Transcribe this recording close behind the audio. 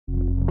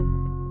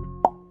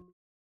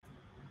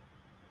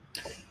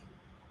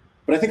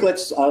But I think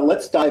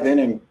let's dive in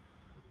and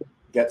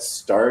get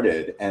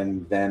started,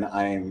 and then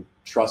I'm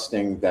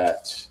trusting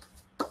that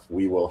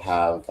we will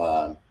have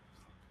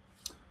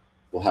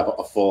we'll have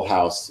a full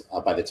house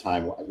by the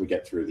time we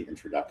get through the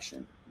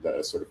introduction,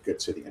 the sort of get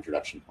to the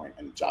introduction point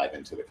and dive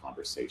into the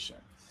conversation.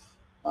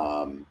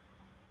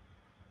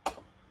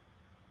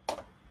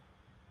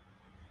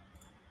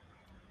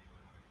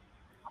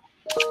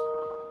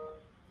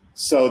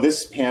 So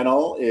this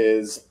panel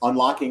is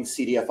Unlocking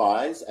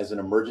CDFIs as an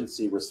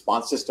Emergency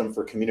Response System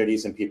for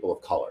Communities and People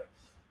of Color.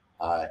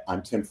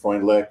 I'm Tim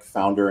Freundlich,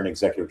 founder and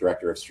executive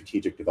director of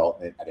strategic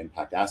development at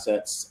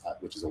ImpactAssets,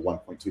 which is a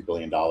 $1.2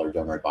 billion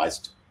donor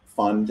advised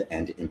fund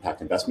and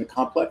impact investment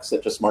complex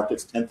that just marked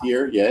its 10th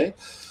year, yay.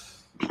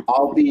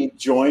 I'll be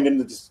joined in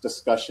this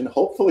discussion,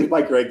 hopefully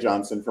by Greg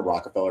Johnson from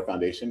Rockefeller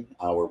Foundation.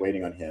 We're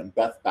waiting on him.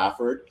 Beth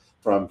Bafford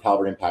from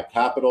Calvert Impact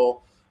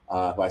Capital,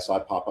 who I saw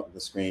pop up on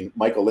the screen.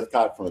 Michael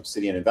Lythcott from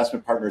Obsidian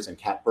Investment Partners, and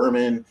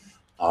Berman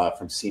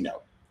from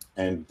CNote.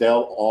 And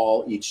they'll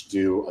all each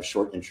do a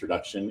short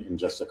introduction in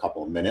just a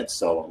couple of minutes,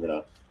 so I'm going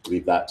to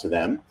leave that to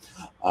them.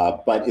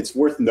 But it's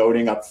worth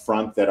noting up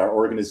front that our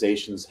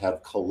organizations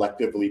have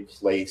collectively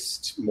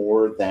placed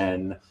more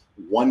than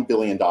 $1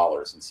 billion in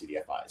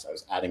CDFIs. I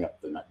was adding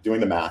up, doing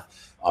the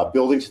math,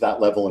 building to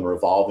that level and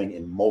revolving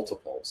in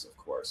multiples, of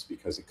course,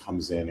 because it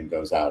comes in and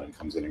goes out and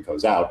comes in and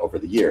goes out over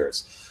the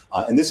years.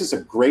 And this is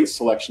a great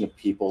selection of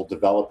people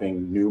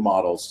developing new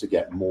models to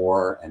get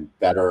more and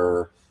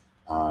better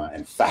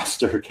and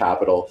faster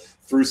capital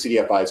through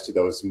CDFIs to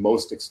those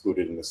most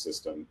excluded in the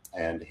system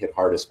and hit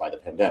hardest by the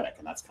pandemic.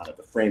 And that's kind of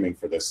the framing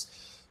for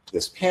this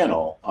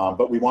panel.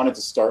 But we wanted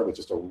to start with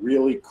just a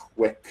really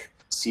quick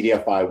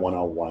CDFI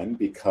 101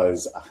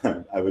 because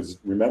I was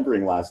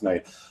remembering last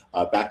night,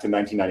 back to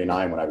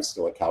 1999 when I was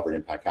still at Calvert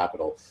Impact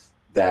Capital,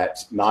 that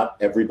not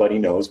everybody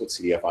knows what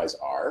CDFIs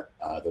are,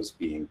 those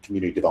being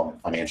community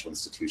development financial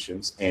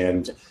institutions.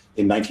 And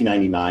in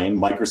 1999,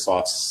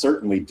 Microsoft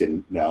certainly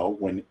didn't know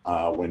when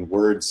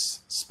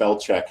Word's spell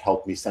check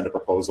helped me send a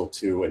proposal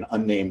to an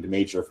unnamed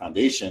major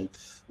foundation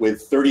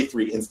with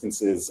 33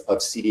 instances of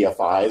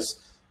CDFIs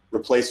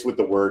replaced with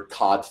the word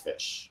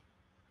codfish.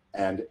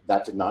 And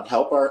that did not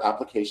help our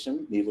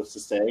application, needless to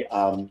say.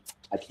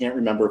 I can't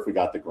remember if we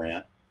got the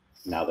grant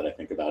now that I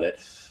think about it.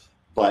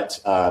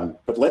 But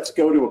let's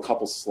go to a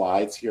couple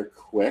slides here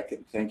quick.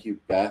 And thank you,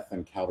 Beth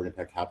and Calvert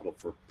Impact Capital,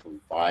 for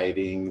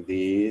providing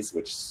these,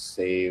 which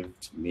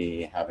saved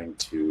me having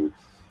to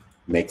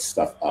make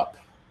stuff up.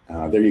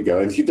 There you go.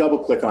 And if you double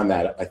click on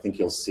that, I think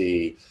you'll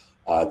see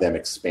them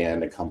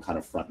expand and come kind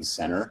of front and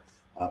center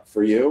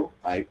for you.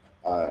 I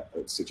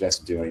would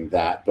suggest doing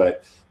that.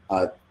 But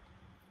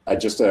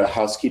just a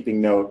housekeeping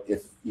note,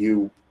 if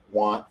you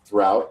want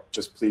throughout,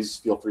 just please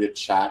feel free to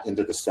chat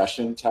into the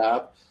session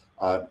tab.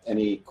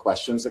 Any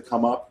questions that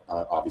come up,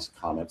 obviously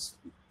comments,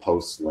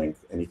 posts, link,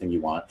 anything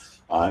you want.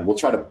 And we'll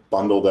try to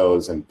bundle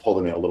those and pull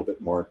them in a little bit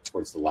more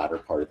towards the latter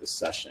part of the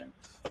session.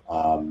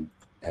 And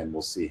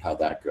we'll see how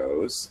that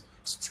goes.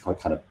 It's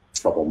kind of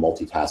trouble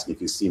multitasking.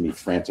 If you see me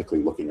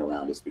frantically looking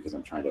around, it's because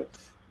I'm trying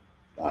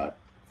to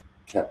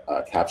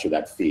capture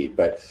that feed.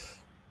 But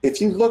if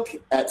you look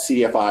at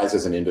CDFIs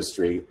as an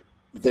industry,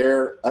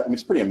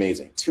 it's pretty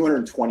amazing.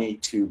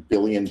 $222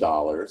 billion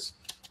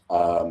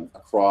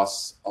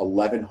across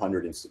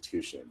 1,100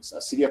 institutions.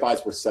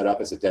 CDFIs were set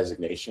up as a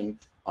designation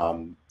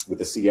with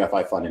the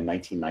CDFI fund in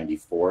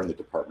 1994 in the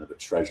Department of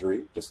the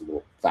Treasury. Just a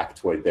little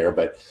factoid there,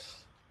 but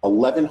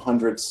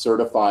 1,100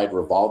 certified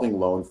revolving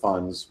loan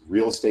funds,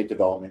 real estate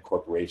development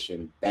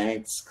corporation,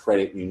 banks,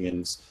 credit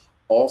unions,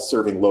 all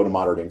serving low to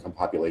moderate income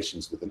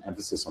populations with an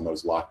emphasis on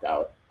those locked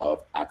out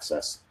of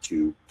access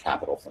to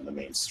capital from the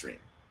mainstream.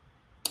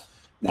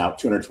 Now,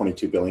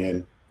 222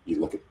 billion, you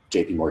look at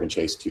JP Morgan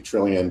Chase, 2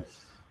 trillion,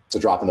 it's a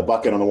drop in the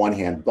bucket on the one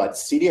hand, but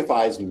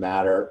CDFIs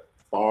matter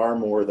far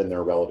more than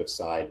their relative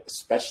side,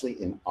 especially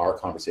in our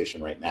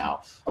conversation right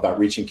now about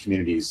reaching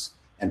communities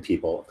and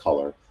people of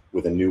color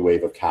with a new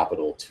wave of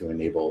capital to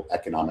enable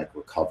economic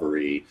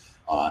recovery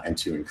and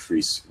to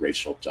increase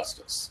racial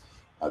justice.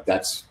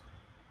 That's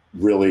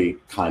really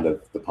kind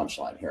of the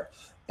punchline here.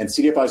 And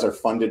CDFIs are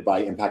funded by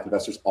impact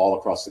investors all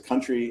across the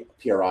country,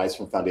 PRIs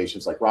from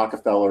foundations like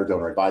Rockefeller,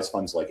 donor advised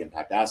funds like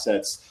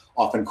ImpactAssets,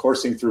 often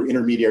coursing through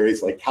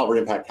intermediaries like Calvert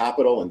Impact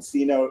Capital and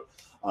CNote,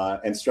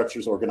 and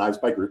structures organized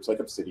by groups like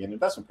Obsidian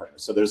Investment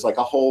Partners. So there's like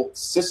a whole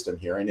system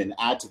here. And then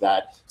add to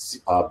that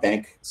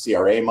bank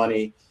CRA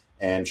money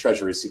and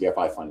Treasury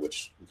CDFI fund,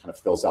 which kind of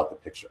fills out the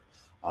picture.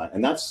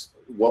 And that's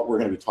what we're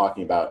going to be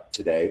talking about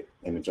today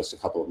in just a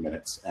couple of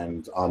minutes.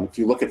 And if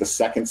you look at the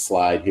second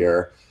slide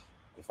here,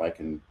 if I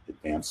can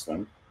advance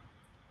them,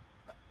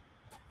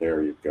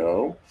 there you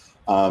go.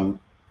 You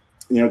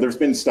know, there's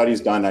been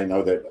studies done. I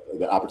know that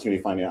the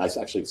opportunity finding, I've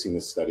actually seen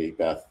this study,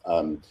 Beth,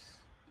 in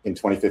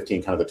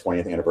 2015, kind of the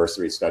 20th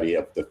anniversary study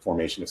of the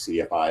formation of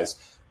CDFIs.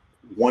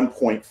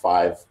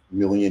 1.5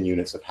 million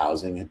units of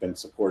housing had been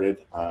supported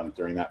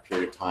during that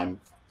period of time.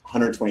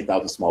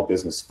 120,000 small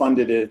business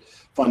funded.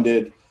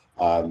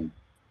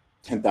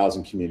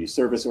 10,000 community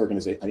service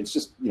organizations. I mean, it's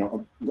just, you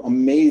know,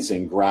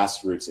 amazing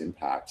grassroots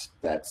impact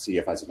that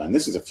CDFIs have done.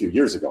 This is a few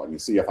years ago. I mean,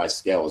 CDFI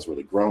scale has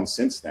really grown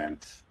since then,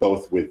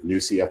 both with new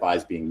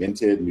CDFIs being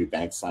minted, new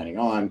banks signing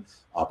on,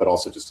 but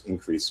also just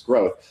increased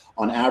growth.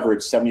 On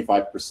average,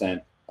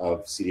 75%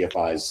 of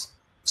CDFIs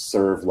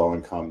serve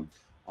low-income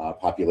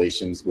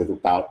populations, with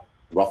about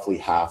roughly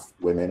half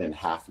women and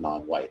half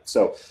non-white.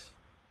 So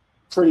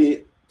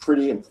pretty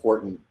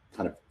important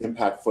kind of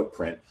impact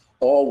footprint,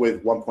 all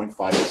with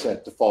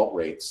 1.5% default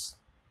rates,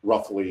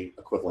 roughly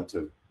equivalent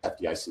to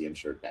FDIC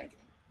insured banking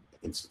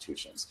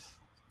institutions.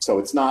 So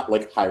it's not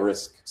like high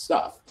risk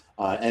stuff.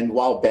 And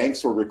while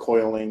banks were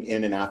recoiling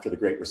in and after the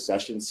Great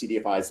Recession,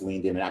 CDFIs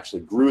leaned in and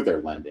actually grew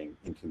their lending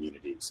in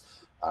communities.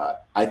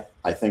 I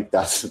think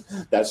that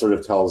sort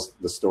of tells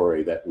the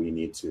story that we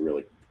need to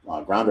really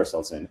ground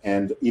ourselves in.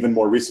 And even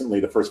more recently,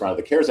 the first round of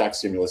the CARES Act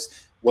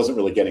stimulus wasn't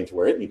really getting to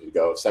where it needed to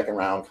go. Second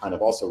round, kind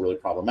of also really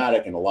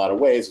problematic in a lot of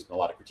ways. There's been a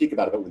lot of critique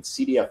about it, but when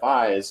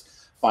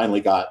CDFIs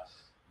finally got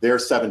their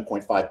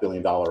 $7.5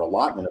 billion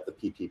allotment of the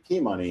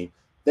PPP money,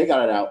 they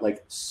got it out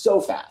like so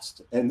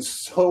fast and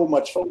so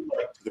much to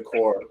the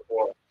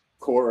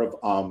core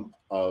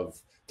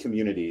of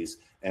communities,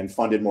 and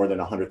funded more than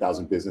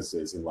 100,000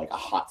 businesses in like a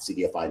hot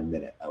CDFI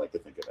minute, I like to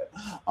think of it,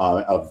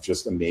 of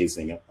just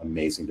amazing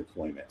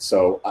deployment.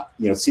 So,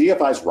 you know,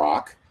 CDFIs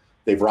rock.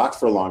 They've rocked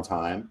for a long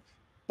time,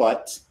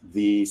 but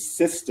the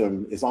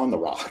system is on the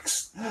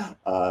rocks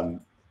to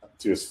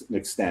an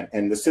extent,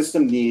 and the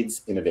system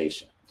needs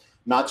innovation,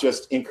 not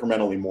just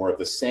incrementally more of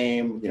the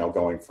same, you know,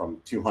 going from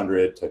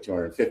 200 to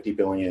 250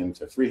 billion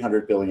to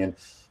 300 billion,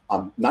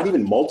 not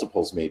even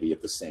multiples maybe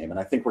of the same. And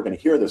I think we're going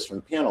to hear this from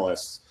the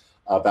panelists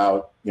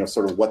about, you know,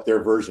 sort of what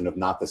their version of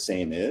not the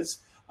same is,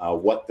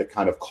 what the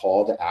kind of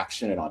call to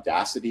action and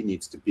audacity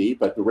needs to be.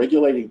 But the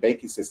regulating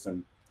banking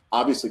system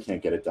obviously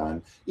can't get it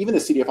done. Even the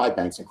CDFI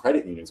banks and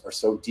credit unions are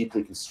so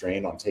deeply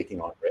constrained on taking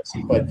on risk.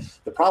 But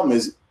the problem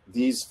is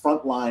these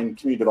frontline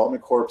community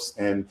development corps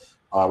and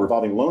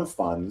revolving loan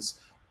funds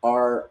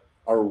are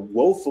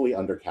woefully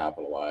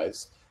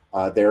undercapitalized.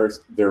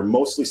 They're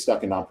mostly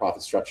stuck in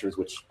nonprofit structures,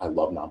 which I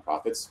love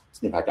nonprofits.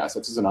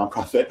 ImpactAssets is a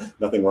nonprofit,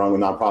 nothing wrong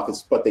with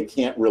nonprofits, but they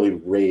can't really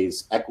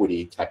raise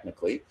equity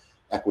technically,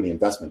 equity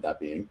investment that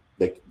being.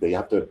 They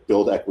have to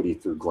build equity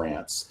through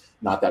grants,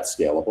 not that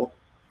scalable.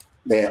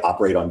 They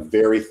operate on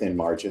very thin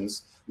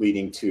margins,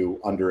 leading to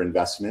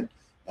underinvestment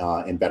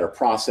in better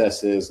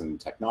processes and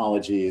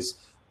technologies,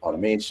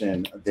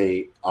 automation.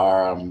 They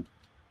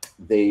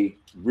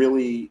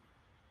really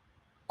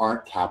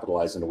aren't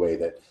capitalized in a way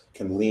that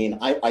can lean,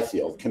 I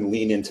feel, can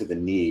lean into the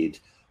need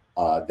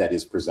that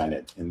is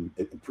presented, in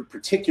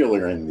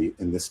particular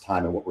in this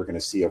time and what we're going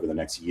to see over the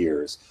next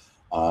years.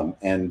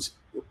 And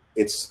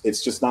it's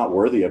just not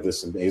worthy of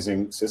this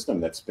amazing system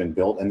that's been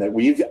built, and that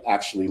we've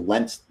actually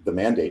lent the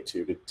mandate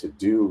to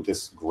do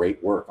this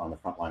great work on the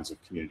front lines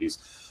of communities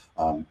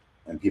and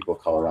people of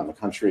color around the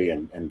country,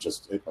 and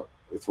just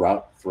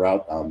throughout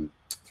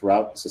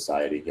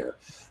society here.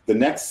 The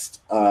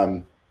next.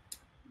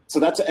 So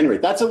that's, anyway,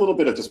 that's a little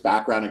bit of just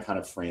background and kind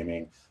of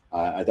framing.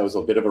 That was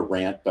a bit of a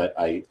rant, but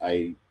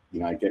I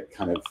get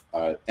kind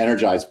of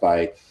energized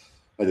by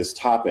this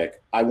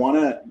topic. I want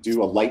to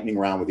do a lightning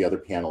round with the other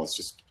panelists,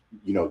 just,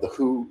 you know, the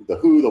who,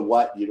 the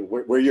what, you know,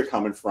 where you're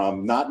coming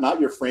from,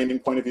 not your framing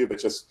point of view, but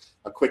just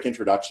a quick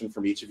introduction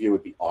from each of you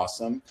would be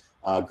awesome.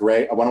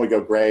 Greg, why don't we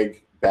go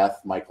Greg,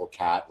 Beth, Michael,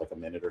 Kat, like a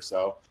minute or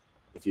so.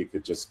 If you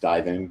could just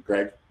dive in,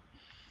 Greg.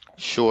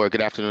 Sure.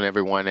 Good afternoon,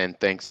 everyone, and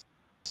thanks.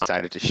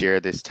 Excited to share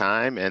this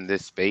time and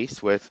this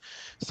space with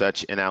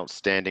such an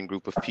outstanding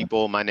group of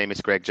people. My name is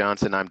Greg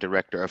Johnson. I'm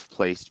Director of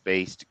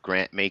Place-Based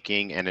Grant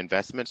Making and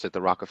Investments at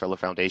the Rockefeller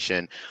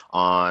Foundation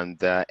on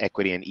the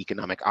Equity and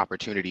Economic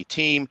Opportunity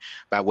team.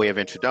 By way of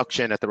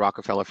introduction, at the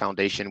Rockefeller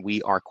Foundation,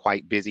 we are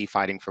quite busy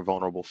fighting for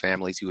vulnerable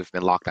families who have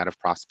been locked out of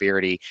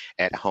prosperity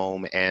at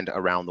home and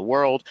around the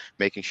world,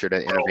 making sure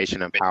that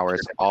innovation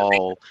empowers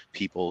all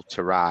people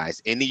to rise.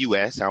 In the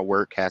U.S., our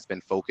work has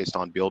been focused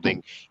on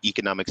building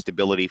economic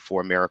stability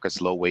for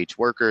America's low-wage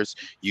workers,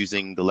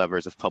 using the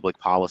levers of public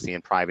policy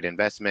and private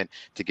investment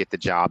to get the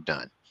job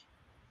done.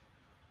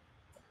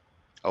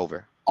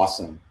 Over.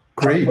 Awesome.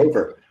 Great.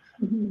 Over.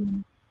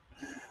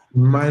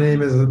 My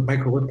name is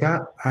Michael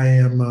Lythcott. I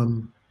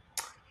am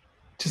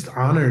just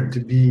honored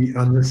to be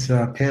on this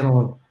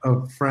panel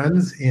of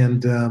friends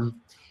and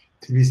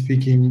to be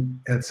speaking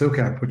at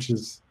SOCAP, which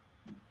is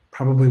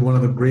probably one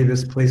of the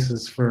bravest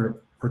places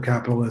for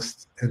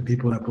capitalists and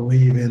people that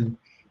believe in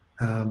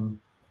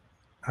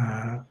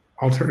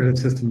alternative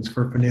systems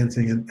for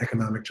financing and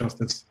economic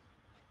justice.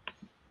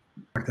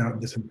 Out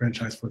and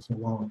disenfranchised for so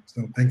long,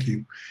 so thank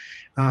you.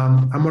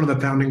 I'm one of the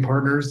founding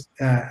partners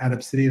at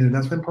Obsidian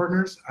Investment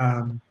Partners.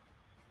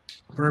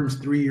 Firm's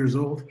 3 years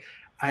old.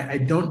 I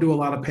don't do a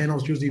lot of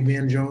panels. Usually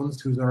Van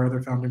Jones, who's our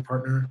other founding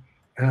partner,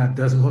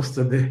 does most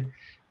of the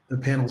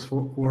panels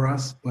for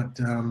us, but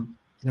you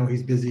know,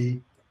 he's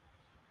busy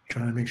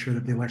trying to make sure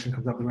that the election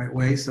comes out the right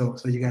way, so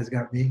you guys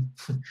got me.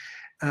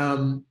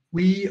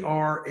 We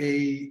are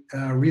a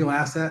real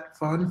asset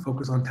fund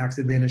focused on tax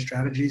advantage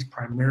strategies,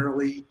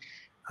 primarily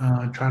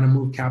trying to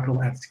move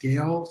capital at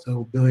scale,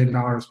 so $1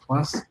 billion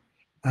plus,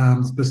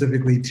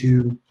 specifically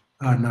to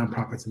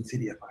nonprofits and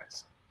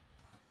CDFIs.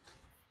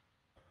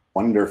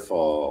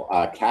 Wonderful.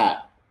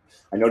 Kat,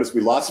 I noticed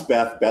we lost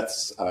Beth.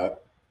 Beth's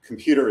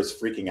computer is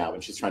freaking out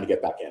and she's trying to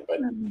get back in, but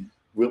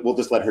we'll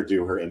just let her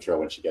do her intro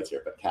when she gets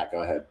here. But Kat,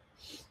 go ahead.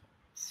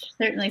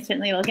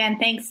 Certainly. Well, again,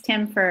 thanks,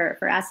 Tim, for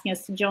asking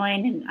us to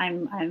join,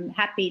 and I'm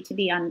happy to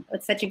be on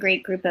with such a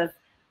great group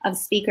of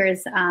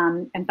speakers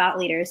and thought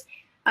leaders.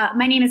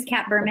 My name is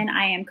Kat Berman.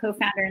 I am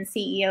co-founder and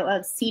CEO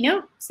of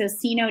CNote. So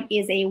CNote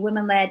is a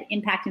women-led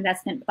impact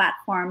investment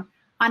platform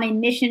on a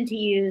mission to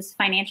use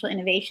financial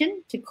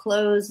innovation to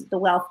close the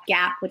wealth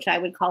gap, which I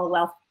would call a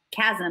wealth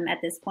chasm at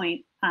this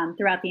point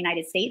throughout the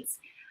United States.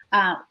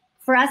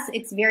 For us,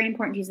 it's very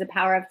important to use the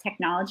power of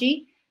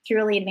technology to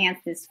really advance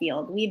this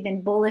field. We've been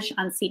bullish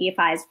on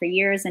CDFIs for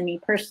years, and me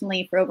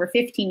personally for over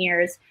 15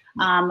 years,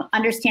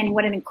 understanding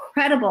what an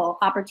incredible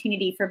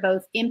opportunity for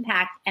both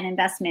impact and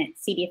investment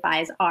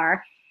CDFIs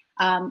are.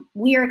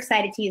 We are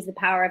excited to use the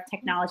power of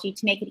technology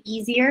to make it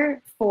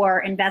easier for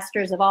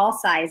investors of all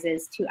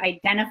sizes to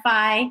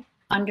identify,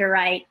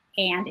 underwrite,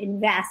 and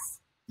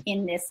invest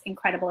in this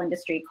incredible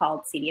industry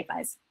called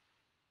CDFIs.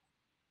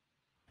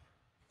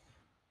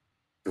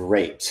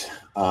 Great.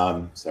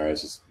 Sorry, I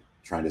was just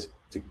trying to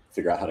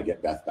figure out how to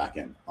get Beth back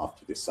in off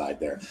to the side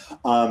there.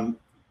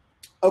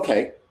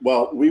 Okay,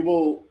 well, we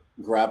will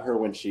grab her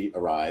when she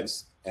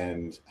arrives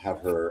and have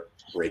her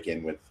break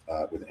in with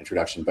an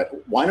introduction. But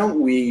why don't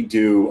we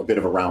do a bit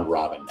of a round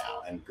robin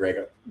now? And Greg,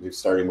 we're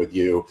starting with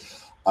you.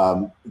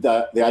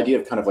 The idea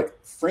of kind of like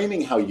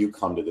framing how you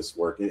come to this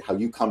work, how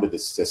you come to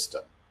this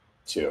system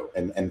too,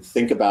 and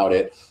think about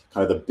it,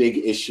 kind of the big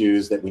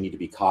issues that we need to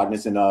be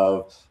cognizant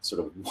of,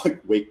 sort of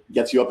what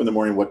gets you up in the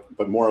morning,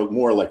 but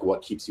more like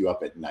what keeps you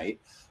up at night,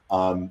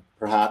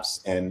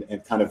 perhaps, and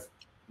kind of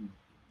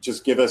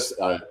just give us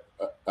a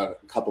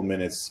couple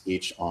minutes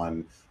each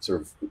on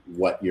sort of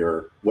what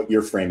your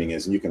framing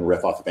is, and you can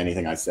riff off of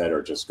anything I said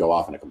or just go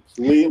off in a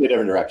completely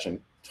different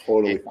direction.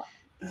 Totally fine.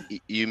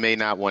 You may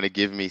not want to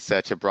give me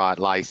such a broad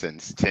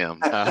license,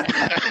 Tim.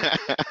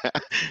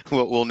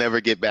 We'll never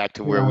get back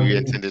to where we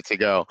intended to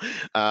go.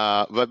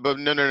 But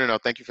no.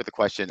 Thank you for the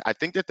question. I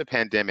think that the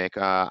pandemic,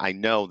 I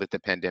know that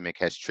the pandemic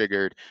has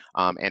triggered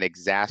and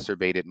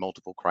exacerbated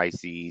multiple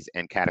crises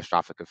and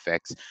catastrophic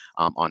effects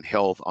on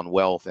health, on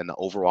wealth, and the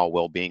overall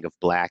well-being of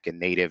Black and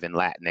Native and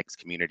Latinx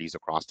communities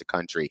across the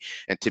country.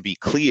 And to be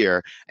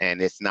clear,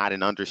 and it's not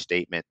an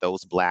understatement,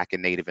 those Black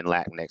and Native and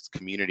Latinx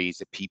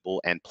communities,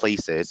 people, and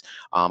places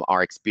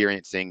are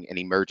experiencing an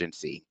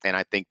emergency. And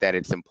I think that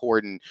it's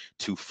important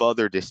to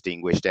further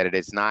distinguish that it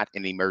is not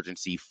an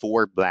emergency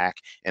for Black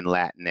and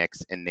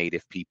Latinx and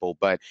Native people,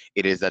 but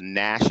it is a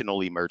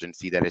national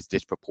emergency that is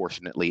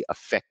disproportionately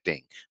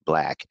affecting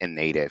Black and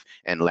Native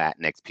and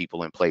Latinx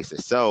people and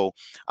places. So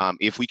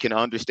if we can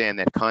understand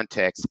that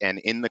context, and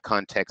in the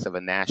context of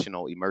a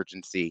national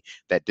emergency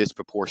that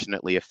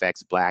disproportionately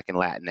affects Black and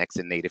Latinx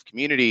and Native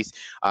communities,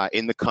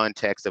 in the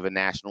context of a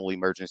national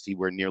emergency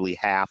where nearly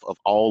half of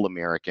all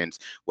Americans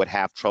would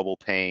have trouble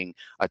paying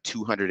a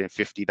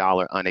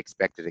 $250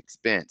 unexpected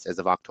expense as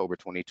of October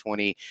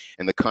 2020,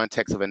 in the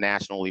context of a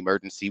national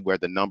emergency where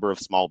the number of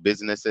small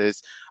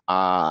businesses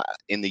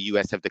in the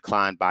US have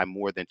declined by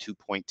more than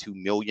 2.2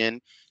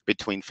 million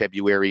between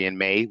February and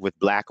May, with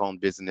Black-owned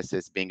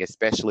businesses being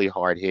especially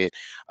hard hit,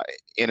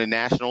 in a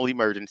national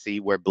emergency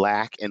where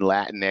Black and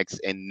Latinx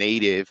and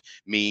Native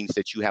means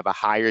that you have a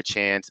higher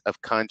chance of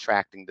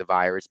contracting the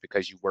virus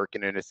because you work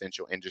in an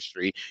essential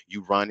industry,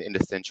 you run an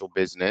essential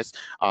business,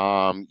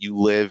 you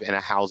live in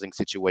a housing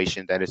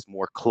situation that is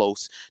more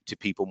close to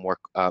people, more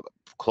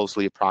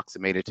closely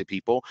approximated to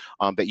people,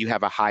 that you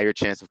have a higher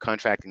chance of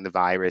contracting the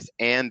virus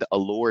and a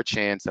lower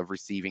chance of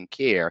receiving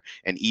care.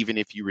 And even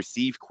if you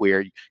receive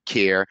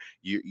care,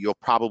 you'll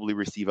probably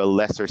receive a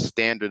lesser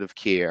standard of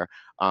care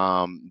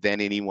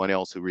than anyone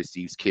else who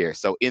receives care.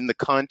 So in the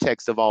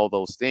context of all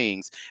those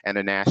things and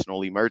a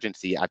national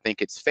emergency, I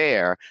think it's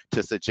fair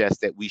to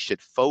suggest that we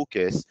should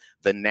focus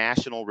the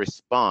national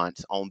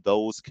response on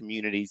those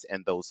communities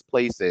and those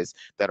places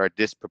that are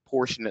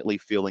disproportionately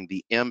feeling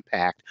the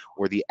impact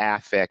or the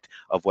affect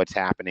of what's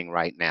happening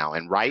right now.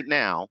 And right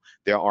now,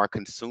 there are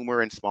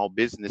consumer and small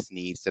business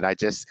needs that I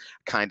just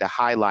kind of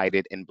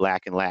highlighted in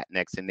Black and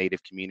Latinx and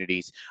Native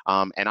communities.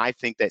 And I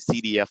think that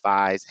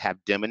CDFIs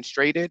have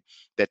demonstrated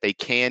that they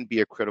can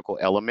be a critical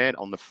element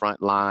on the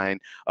front line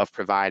of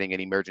providing an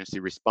emergency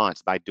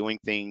response by doing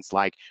things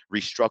like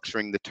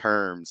restructuring the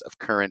terms of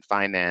current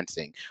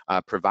financing,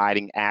 providing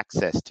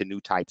access to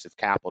new types of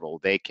capital.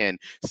 They can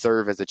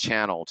serve as a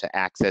channel to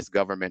access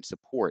government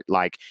support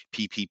like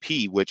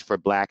PPP, which for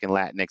Black and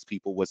Latinx people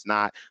people was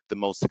not the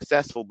most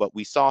successful, but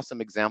we saw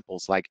some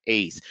examples like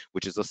ACE,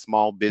 which is a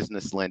small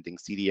business lending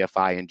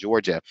CDFI in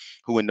Georgia,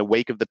 who in the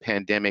wake of the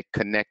pandemic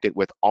connected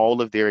with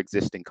all of their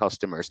existing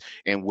customers,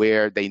 and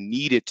where they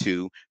needed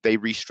to, they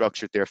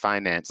restructured their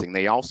financing.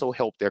 They also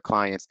helped their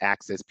clients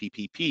access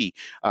PPP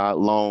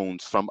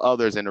loans from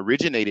others and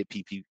originated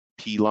PPP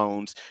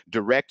loans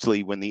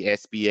directly when the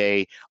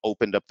SBA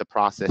opened up the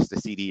process to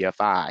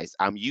CDFIs.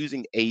 I'm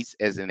using ACE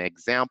as an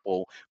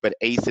example, but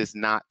ACE is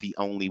not the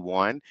only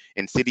one.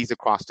 In cities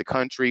across the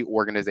country,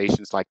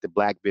 organizations like the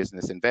Black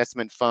Business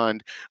Investment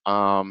Fund,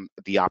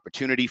 the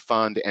Opportunity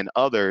Fund, and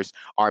others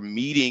are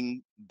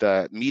meeting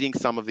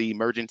some of the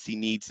emergency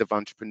needs of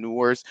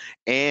entrepreneurs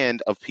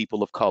and of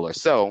people of color.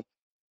 So,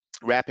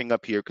 wrapping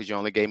up here, because you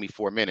only gave me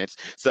 4 minutes.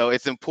 So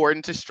it's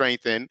important to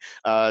strengthen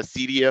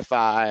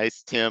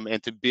CDFIs, Tim,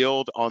 and to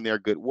build on their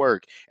good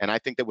work. And I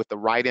think that with the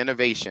right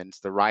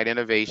innovations,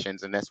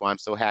 and that's why I'm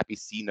so happy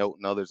CNote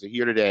and others are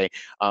here today,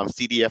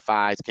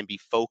 CDFIs can be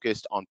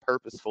focused on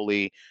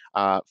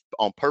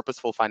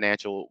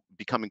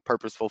becoming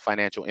purposeful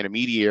financial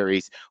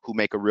intermediaries who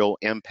make a real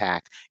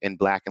impact in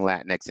Black and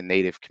Latinx and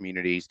Native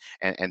communities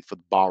and for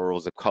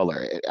borrowers of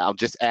color. I'll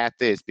just add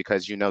this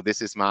because, you know,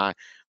 this is my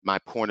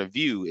point of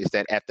view, is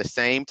that at the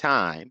same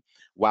time,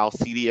 while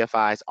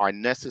CDFIs are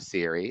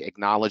necessary,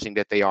 acknowledging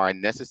that they are a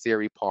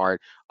necessary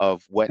part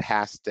of what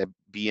has to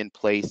be in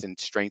place and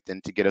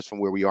strengthened to get us from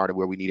where we are to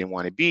where we need and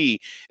want to be,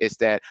 is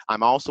that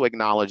I'm also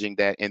acknowledging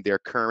that in their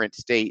current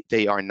state,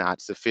 they are not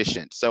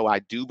sufficient. So I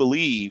do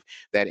believe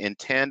that in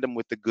tandem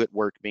with the good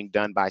work being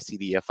done by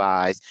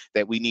CDFIs,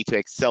 that we need to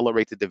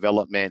accelerate the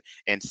development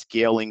and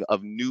scaling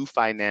of new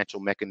financial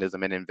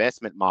mechanism and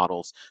investment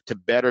models to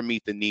better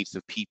meet the needs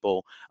of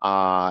people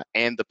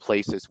and the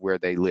places where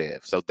they live.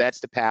 So that's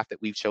the path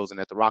that we've chosen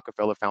at the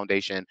Rockefeller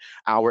Foundation.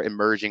 Our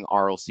emerging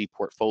ROC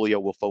portfolio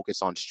will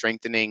focus on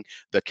strengthening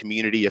the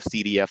community of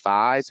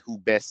CDFIs who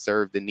best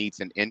serve the needs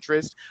and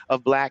interests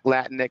of Black,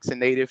 Latinx, and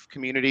Native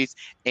communities,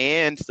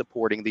 and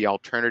supporting the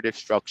alternative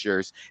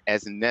structures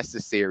as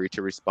necessary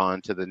to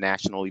respond to the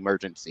national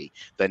emergency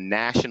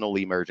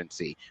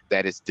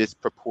that is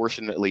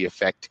disproportionately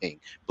affecting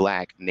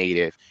Black,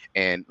 Native,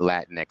 and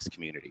Latinx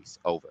communities.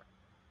 Over.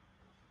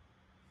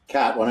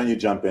 Kat, why don't you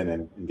jump in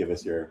and give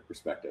us your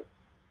perspective?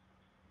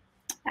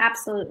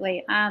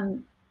 Absolutely. I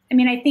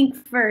mean, I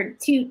think for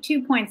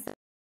two points.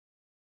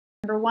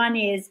 Number one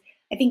is,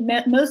 I think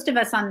most of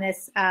us on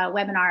this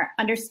webinar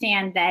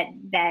understand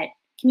that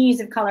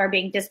communities of color are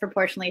being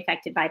disproportionately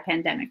affected by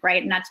pandemic,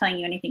 right? I'm not telling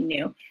you anything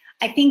new.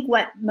 I think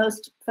what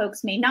most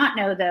folks may not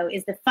know, though,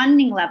 is the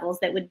funding levels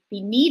that would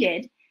be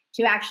needed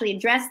to actually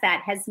address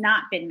that has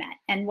not been met.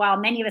 And while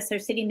many of us are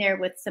sitting there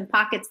with some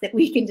pockets that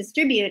we can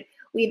distribute,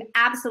 we've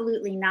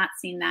absolutely not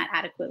seen that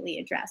adequately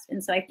addressed.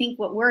 And so I think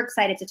what we're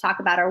excited to talk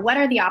about are what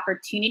are the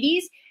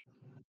opportunities,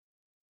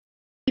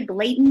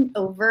 blatant,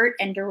 overt,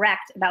 and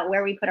direct about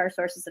where we put our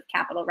sources of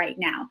capital right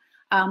now.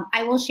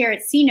 I will share at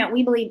CNote,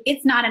 we believe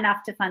it's not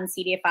enough to fund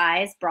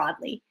CDFIs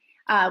broadly.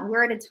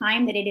 We're at a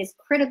time that it is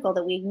critical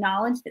that we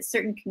acknowledge that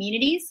certain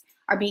communities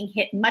are being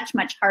hit much,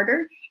 much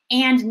harder,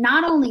 and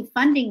not only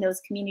funding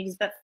those communities,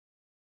 but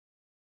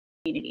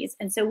communities.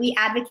 And so we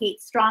advocate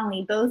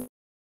strongly, both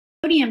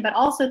podium, but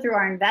also through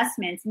our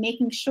investments,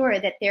 making sure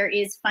that there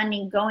is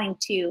funding going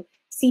to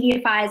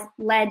CDFIs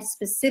led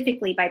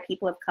specifically by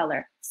people of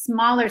color,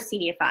 smaller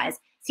CDFIs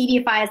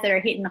that are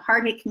hit in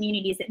hard-hit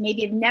communities that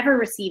maybe have never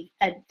received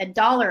a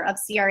dollar of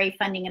CRA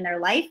funding in their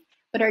life,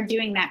 but are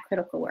doing that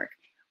critical work.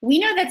 We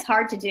know that's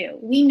hard to do.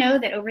 We know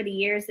that over the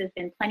years, there's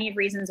been plenty of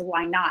reasons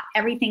why not.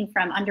 Everything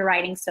from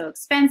underwriting so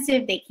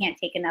expensive, they can't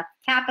take enough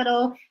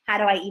capital, how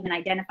do I even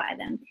identify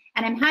them?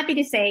 And I'm happy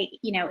to say,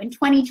 you know, in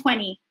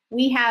 2020,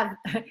 we have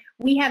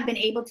been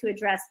able to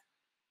address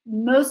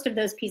most of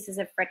those pieces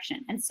of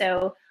friction. And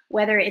so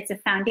whether it's a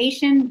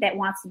foundation that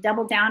wants to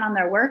double down on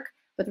their work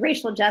with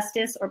racial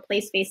justice or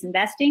place-based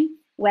investing,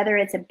 whether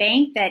it's a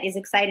bank that is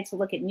excited to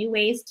look at new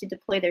ways to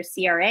deploy their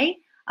CRA,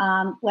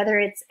 whether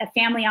it's a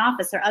family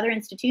office or other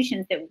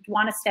institutions that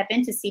want to step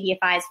into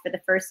CDFIs for the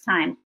first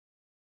time.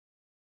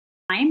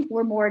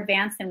 We're more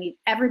advanced than we've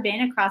ever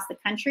been across the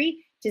country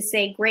to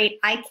say, great,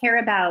 I care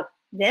about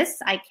this.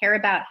 I care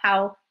about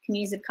how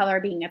communities of color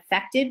are being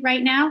affected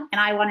right now,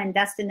 and I want to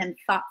invest in them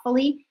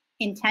thoughtfully,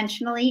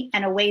 intentionally,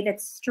 in a way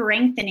that's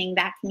strengthening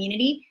that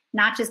community,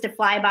 not just a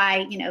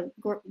flyby, you know,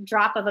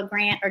 drop of a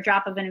grant or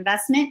drop of an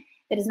investment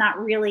that is not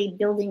really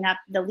building up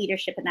the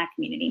leadership in that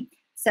community.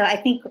 So I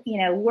think,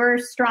 you know, we're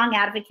strong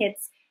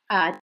advocates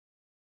of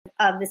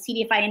the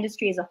CDFI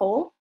industry as a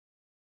whole,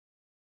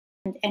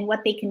 and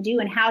what they can do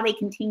and how they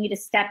continue to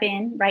step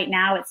in right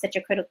now at such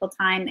a critical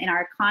time in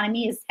our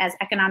economy as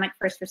economic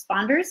first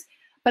responders,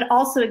 but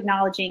also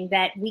acknowledging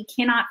that we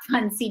cannot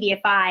fund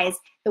CDFIs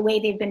the way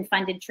they've been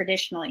funded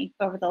traditionally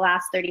over the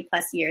last 30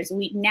 plus years.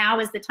 Now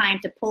is the time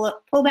to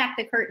pull back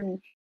the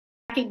curtain,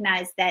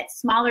 recognize that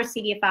smaller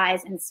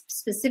CDFIs and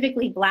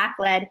specifically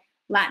Black-led,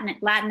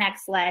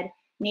 Latinx-led,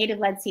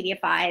 Native-led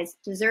CDFIs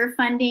deserve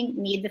funding,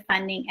 need the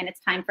funding, and it's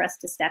time for us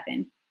to step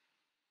in.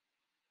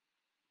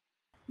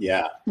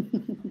 Yeah.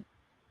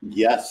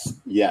 Yes,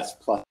 yes,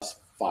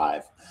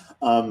 +5.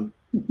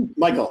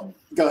 Michael,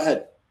 go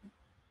ahead.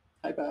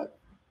 Hi, Beth.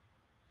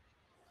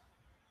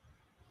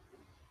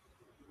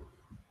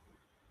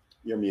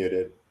 You're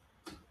muted.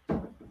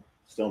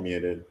 Still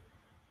muted.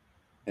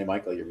 Hey,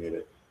 Michael, you're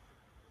muted.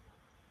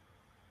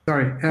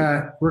 Sorry,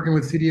 working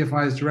with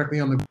CDFIs directly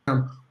on the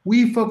ground,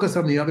 we focus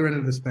on the other end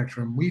of the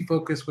spectrum. We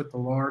focus with the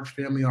large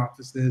family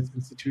offices,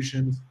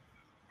 institutions.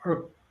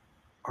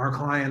 Our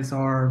clients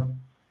are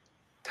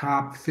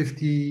top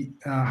 50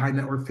 high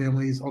net worth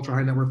families, ultra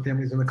high net worth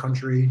families in the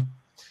country,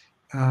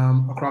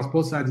 across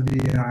both sides of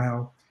the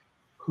aisle,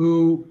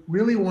 who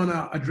really want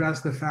to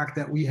address the fact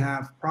that we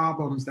have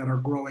problems that are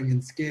growing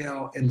in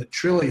scale in the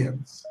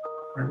trillions.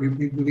 Right?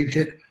 We've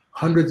hit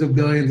hundreds of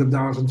billions of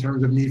dollars in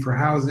terms of need for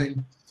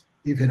housing.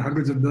 We've hit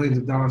hundreds of billions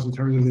of dollars in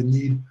terms of the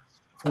need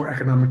for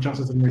economic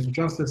justice and racial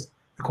justice,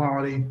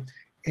 equality.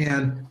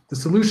 And the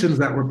solutions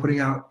that we're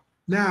putting out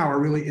now are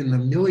really in the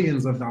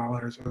millions of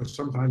dollars, or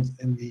sometimes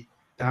in the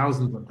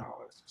thousands of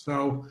dollars.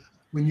 So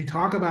when you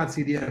talk about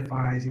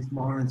CDFIs, these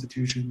smaller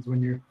institutions,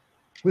 when you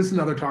listen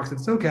to other talks at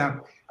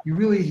SOCAP, you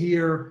really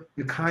hear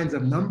the kinds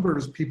of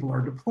numbers people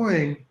are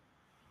deploying.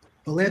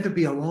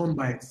 Philanthropy alone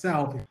by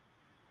itself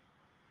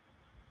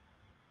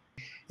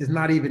is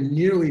not even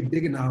nearly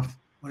big enough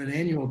on an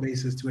annual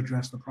basis to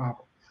address the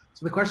problem.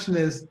 So the question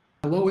is,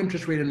 a low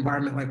interest rate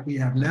environment like we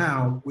have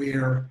now,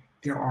 where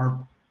there are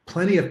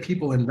plenty of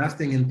people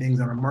investing in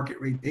things on a market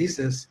rate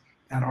basis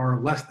that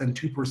are less than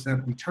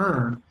 2%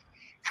 return,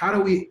 how do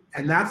we,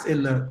 and that's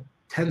in the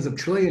tens of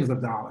trillions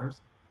of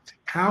dollars,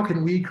 how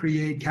can we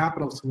create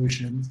capital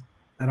solutions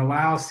that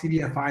allow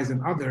CDFIs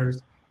and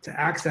others to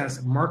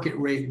access market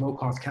rate low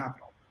cost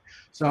capital?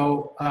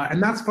 So,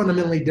 and that's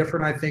fundamentally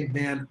different, I think,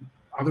 than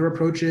other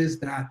approaches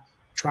that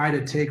try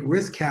to take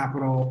risk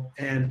capital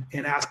and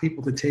ask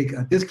people to take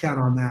a discount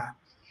on that.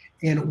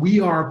 And we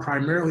are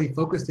primarily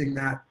focusing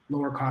that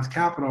lower cost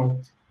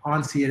capital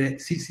on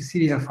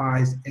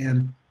CDFIs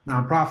and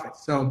nonprofits.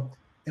 So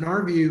in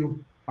our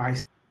view, by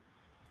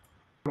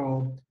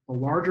the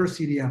larger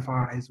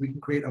CDFIs, we can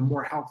create a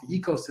more healthy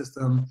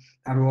ecosystem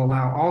that will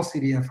allow all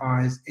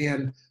CDFIs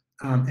and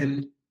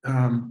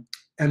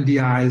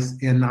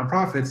MDIs and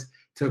nonprofits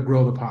to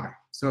grow the pie.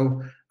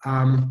 So,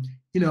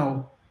 you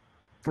know,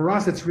 for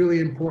us, it's really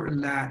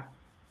important that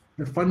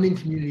the funding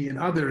community and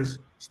others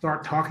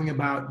start talking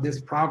about this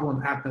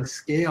problem at the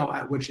scale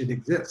at which it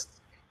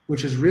exists,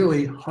 which is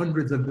really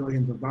hundreds of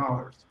billions of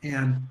dollars.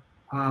 And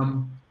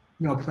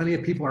you know, plenty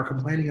of people are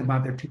complaining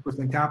about their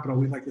 2% capital.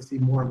 We'd like to see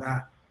more of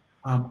that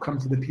come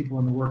to the people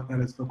in the work that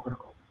is so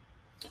critical.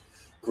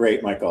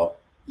 Great, Michael.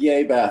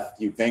 Yay, Beth,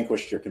 you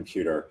vanquished your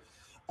computer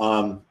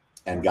and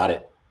got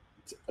it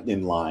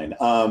in line.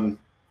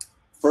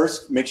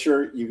 First, make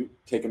sure you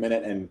take a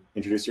minute and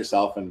introduce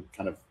yourself and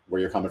kind of where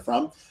you're coming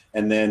from.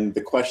 And then the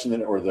question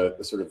or the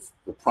sort of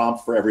the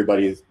prompt for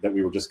everybody that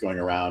we were just going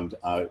around,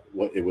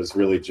 it was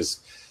really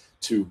just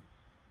to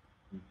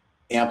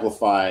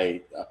amplify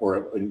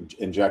or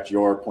inject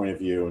your point of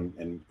view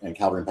and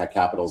Calvert Impact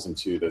Capitals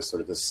into the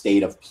sort of the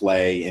state of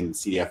play in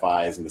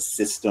CDFIs and the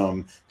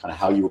system, kind of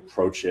how you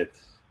approach it,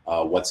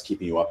 what's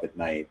keeping you up at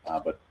night,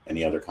 but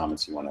any other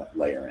comments you want to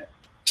layer in.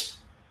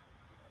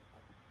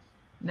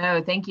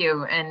 No, thank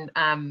you. And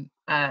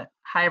hi,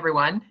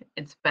 everyone.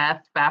 It's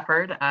Beth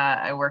Bafford.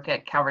 I work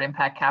at Calvert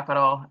Impact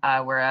Capital.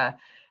 We're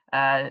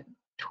a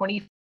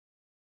 20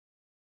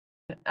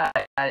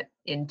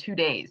 in 2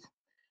 days.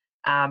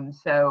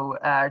 So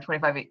our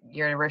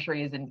 25-year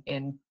anniversary is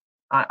in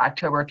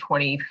October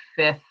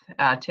 25th.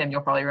 Tim,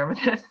 you'll probably remember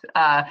this,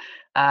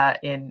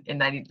 in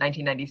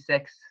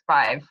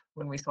 1996-5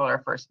 when we sold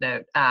our first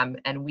note.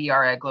 And we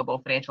are a global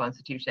financial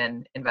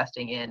institution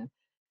investing in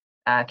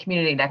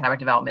community and economic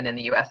development in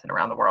the U.S. and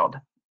around the world.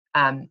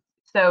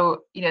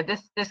 So, you know,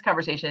 this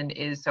conversation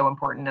is so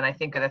important, and I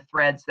think the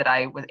threads that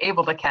I was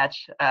able to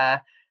catch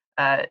at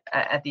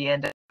the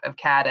end of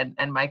Kat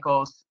and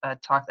Michael's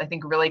talks, I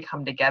think really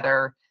come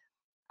together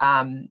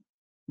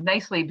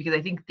nicely, because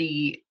I think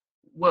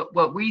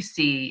what we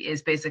see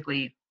is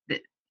basically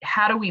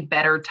how do we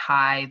better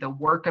tie the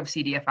work of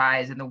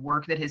CDFIs and the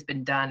work that has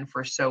been done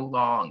for so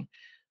long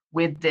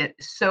with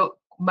so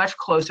much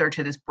closer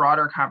to this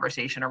broader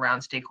conversation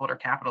around stakeholder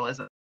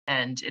capitalism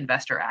and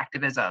investor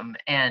activism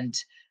and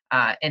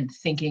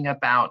thinking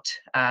about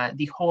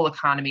the whole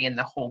economy and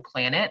the whole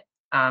planet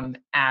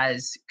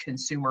as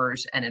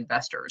consumers and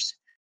investors.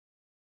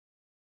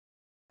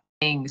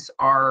 Things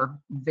are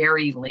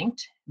very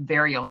linked,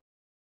 very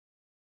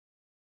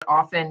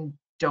often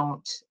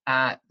don't,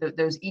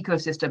 those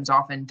ecosystems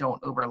often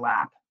don't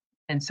overlap.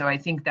 And so I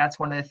think that's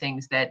one of the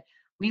things that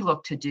we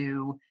look to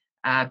do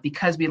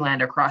because we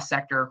land across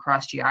sector,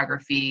 across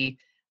geography,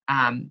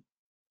 and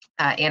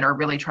are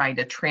really trying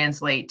to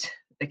translate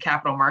the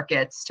capital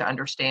markets to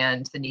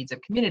understand the needs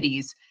of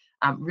communities,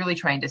 really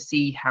trying to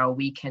see how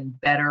we can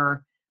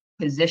better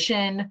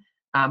position,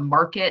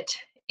 market,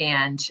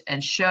 and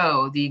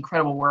show the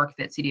incredible work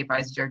that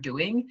CDFIs are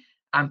doing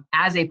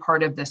as a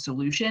part of the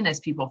solution as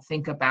people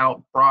think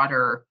about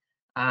broader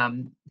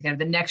kind of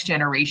the next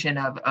generation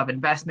of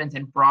investments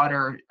and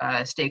broader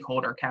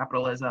stakeholder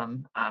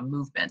capitalism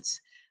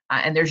movements.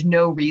 And there's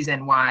no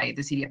reason why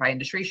the CDFI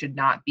industry should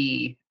not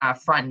be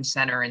front and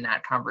center in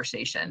that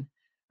conversation.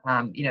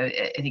 You know,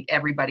 I think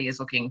everybody is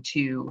looking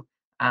to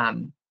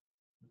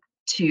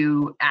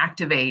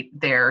activate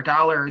their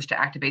dollars, to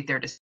activate their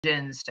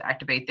decisions, to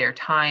activate their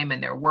time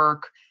and their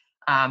work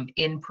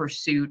in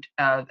pursuit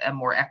of a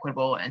more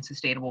equitable and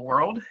sustainable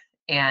world.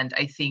 And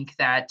I think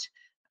that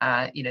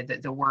you know,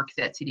 the work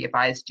that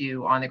CDFIs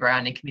do on the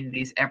ground in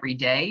communities every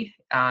day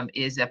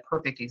is a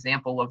perfect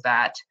example of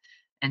that.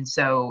 And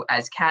so,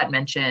 as Kat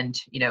mentioned,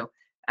 you know,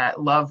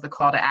 love the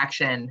call to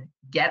action,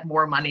 get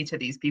more money to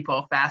these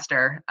people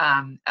faster.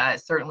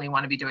 Certainly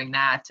want to be doing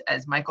that.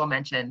 As Michael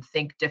mentioned,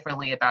 think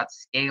differently about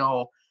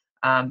scale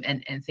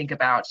and think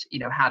about, you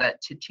know, how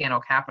to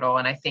channel capital.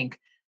 And I think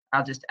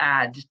I'll just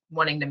add, just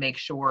wanting to make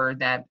sure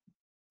that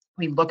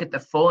we look at the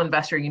full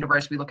investor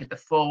universe, we look at the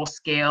full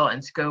scale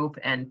and scope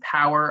and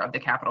power of the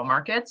capital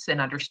markets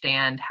and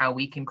understand how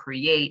we can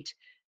create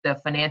the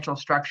financial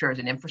structures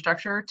and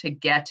infrastructure to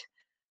get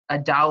a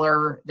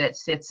dollar that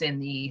sits in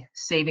the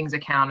savings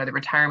account or the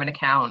retirement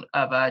account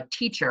of a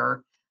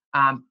teacher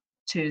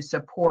to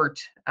support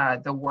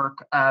the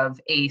work of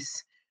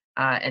ACE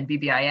and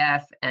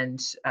BBIF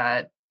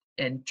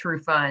and True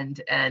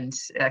Fund and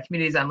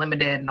Communities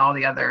Unlimited and all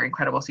the other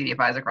incredible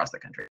CDFIs across the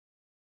country.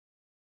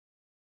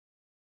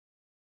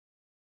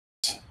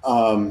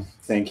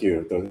 Thank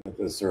you.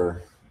 Those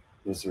are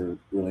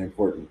really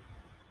important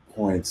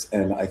points,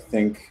 and I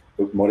think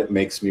what it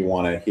makes me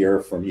want to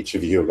hear from each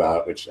of you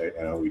about, which I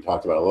know we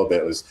talked about a little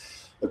bit, was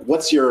like,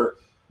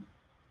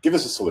 give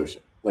us a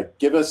solution. Like,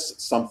 give us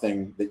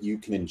something that you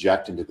can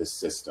inject into this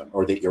system,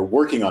 or that you're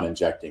working on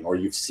injecting, or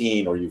you've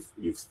seen, or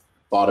you've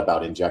thought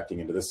about injecting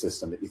into the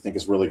system that you think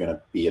is really going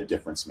to be a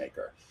difference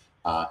maker.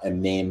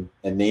 And name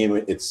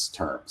its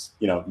terms.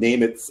 You know,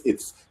 name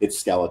its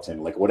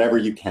skeleton. Like, whatever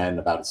you can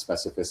about its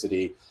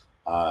specificity.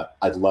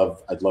 I'd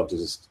love to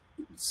just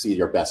see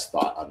your best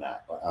thought on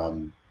that.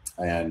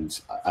 And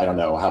I don't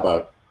know. How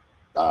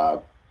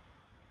about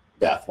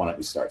Beth? Why don't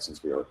you start,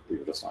 since we were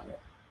just on here,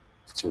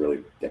 to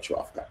really get you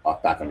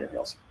back on your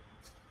heels.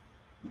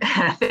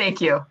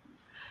 Thank you.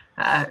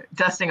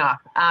 Dusting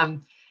off.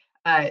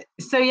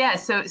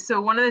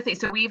 So one of the things,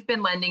 so we've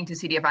been lending to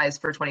CDFIs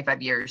for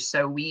 25 years.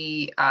 So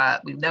we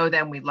know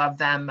them, we love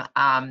them.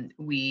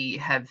 We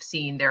have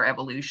seen their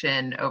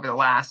evolution over the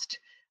last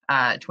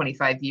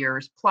 25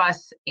 years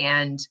plus,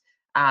 and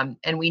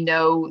we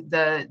know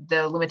the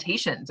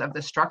limitations of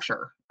the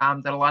structure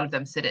that a lot of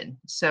them sit in.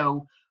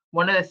 So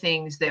one of the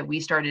things that we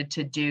started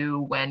to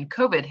do when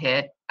COVID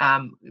hit,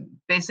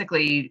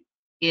 basically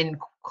in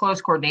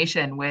close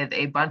coordination with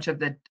a bunch of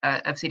the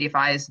of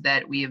CDFIs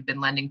that we have been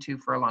lending to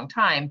for a long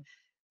time,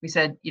 we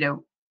said, you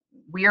know,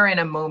 we are in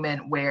a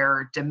moment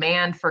where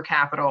demand for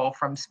capital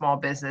from small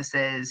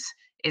businesses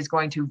is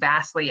going to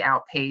vastly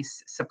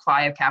outpace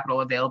supply of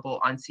capital available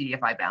on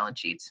CDFI balance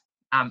sheets.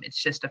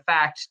 It's just a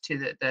fact. To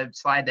the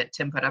slide that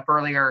Tim put up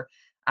earlier,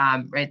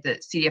 right? The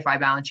CDFI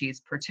balance sheets,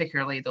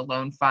 particularly the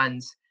loan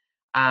funds,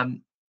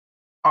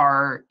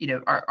 are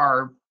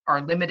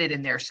limited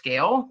in their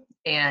scale,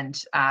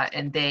 and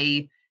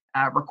they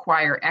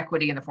require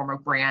equity in the form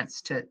of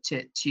grants to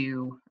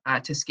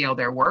scale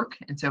their work.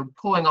 And so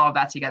pulling all of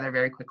that together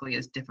very quickly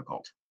is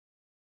difficult.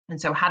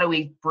 And so how do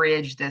we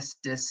bridge this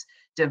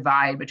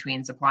divide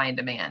between supply and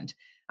demand?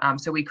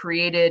 So we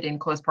created, in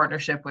close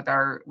partnership with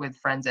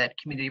friends at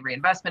Community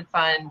Reinvestment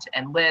Fund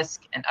and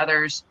LISC and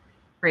others,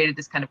 created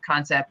this kind of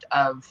concept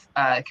of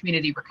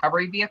community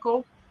recovery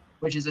vehicle,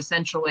 which is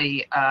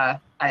essentially,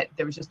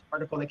 there was just an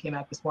article that came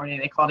out this morning,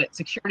 they called it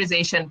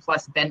securitization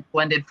plus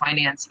blended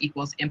finance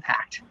equals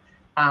impact,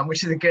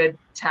 which is a good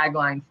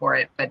tagline for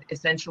it. But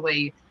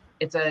essentially,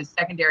 it's a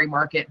secondary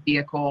market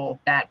vehicle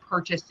that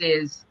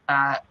purchases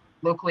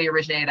locally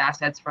originated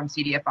assets from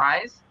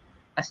CDFIs,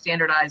 a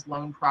standardized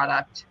loan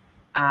product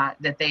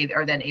that they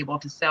are then able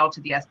to sell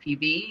to the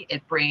SPV.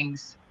 It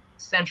brings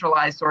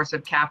centralized source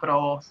of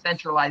capital,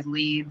 centralized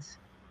leads,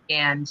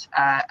 and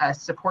a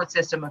support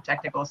system of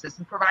technical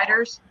assistance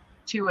providers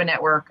to a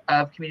network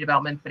of community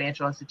development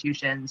financial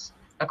institutions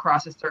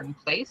across a certain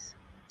place,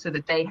 so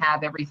that they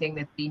have everything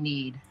that they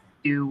need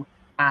to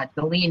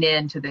lean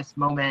into this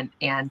moment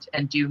and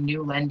do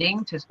new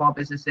lending to small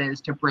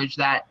businesses to bridge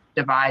that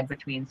divide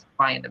between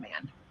supply and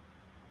demand.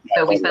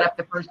 So we set up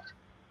the first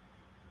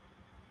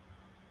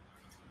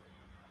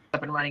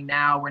up and running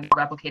now. We're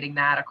replicating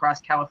that across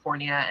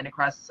California and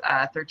across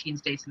 13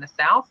 states in the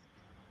South.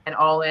 And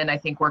all in, I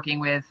think, working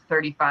with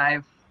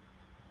 35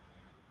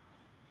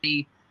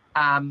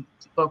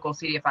 local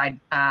CDFI,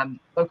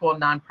 local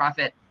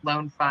nonprofit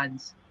loan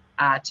funds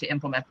to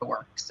implement the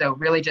work. So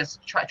really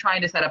just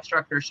trying to set up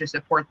structures to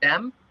support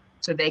them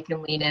so they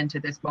can lean into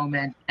this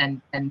moment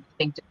and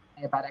think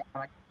differently about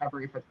economic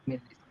recovery for the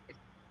communities.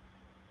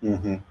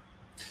 Mm-hmm.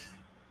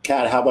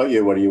 Kat, how about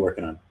you? What are you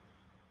working on?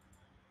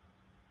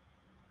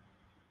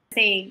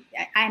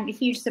 I'm a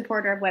huge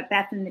supporter of what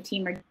Beth and the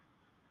team are doing.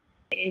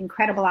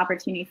 incredible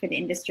opportunity for the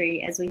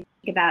industry as we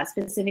think about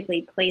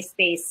specifically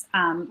place-based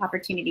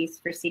opportunities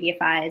for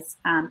CDFIs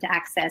to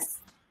access.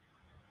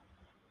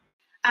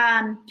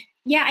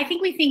 Yeah, I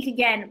think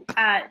again,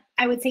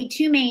 I would say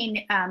two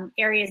main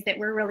areas that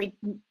we're really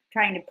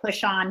trying to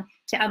push on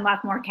to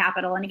unlock more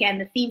capital. And again,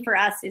 the theme for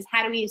us is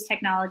how do we use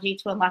technology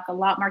to unlock a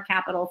lot more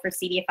capital for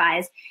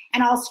CDFIs?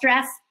 And I'll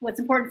stress what's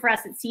important for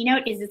us at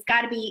CNote is it's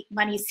got to be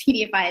money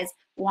CDFIs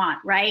want,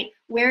 right?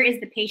 Where is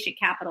the patient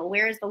capital?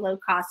 Where is the low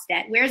cost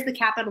debt? Where's the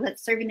capital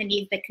that's serving the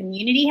needs the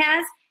community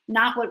has,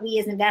 not what we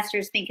as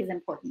investors think is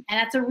important? And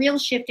that's a real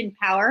shift in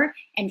power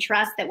and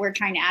trust that we're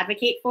trying to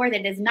advocate for,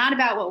 that is not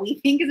about what we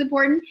think is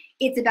important,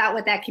 it's about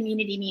what that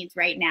community needs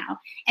right now.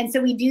 And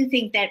so we do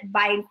think that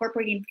by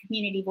incorporating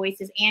community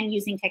voices and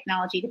using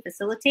technology to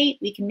facilitate,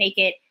 we can make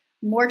it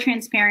more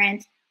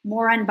transparent,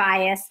 more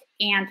unbiased,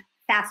 and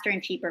faster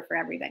and cheaper for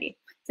everybody.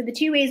 So the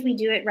two ways we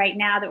do it right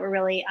now that we're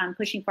really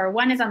pushing for,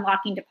 one is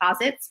unlocking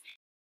deposits.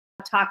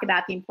 I'll talk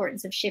about the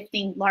importance of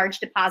shifting large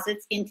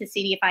deposits into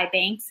CDFI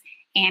banks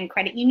and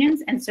credit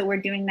unions. And so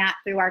we're doing that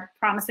through our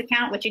Promise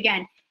account, which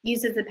again,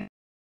 use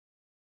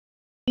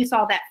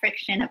all that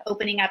friction of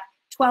opening up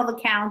 12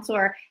 accounts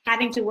or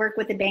having to work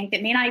with a bank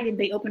that may not even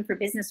be open for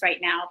business right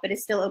now, but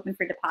is still open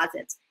for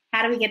deposits.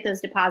 How do we get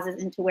those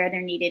deposits into where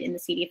they're needed in the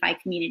CDFI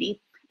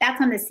community? That's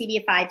on the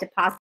CDFI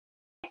deposit.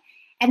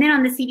 And then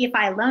on the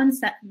CDFI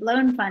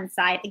loan fund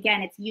side,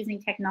 again, it's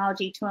using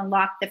technology to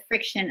unlock the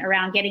friction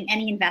around getting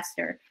any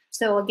investor.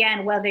 So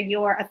again, whether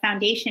you're a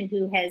foundation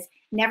who has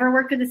never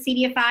worked with a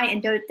CDFI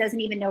and doesn't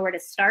even know where to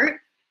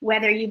start,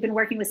 whether you've been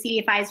working with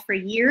CDFIs for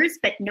years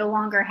but no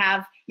longer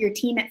have your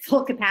team at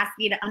full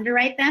capacity to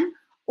underwrite them,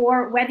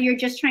 or whether you're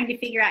just trying to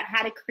figure out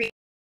how to create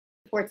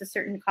towards a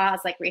certain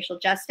cause like racial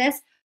justice,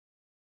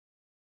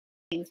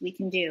 things we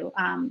can do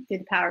through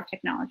the power of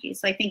technology.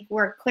 So I think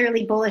we're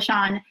clearly bullish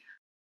on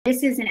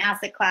this is an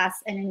asset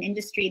class and an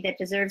industry that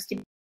deserves to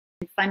be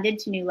funded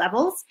to new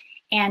levels.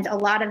 And a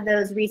lot of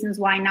those reasons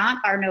why not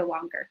are no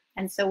longer.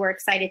 And so we're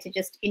excited to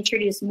just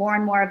introduce more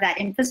and more of that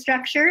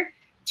infrastructure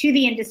to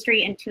the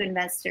industry and to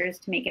investors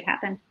to make it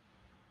happen.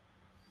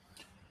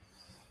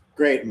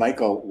 Great,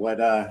 Michael. What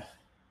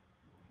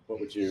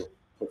would you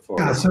put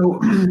forward? Yeah, so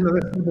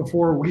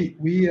before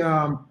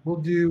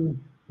we'll do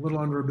a little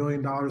under $1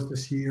 billion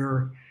this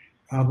year,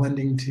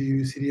 lending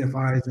to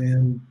CDFIs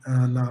and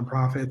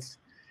nonprofits.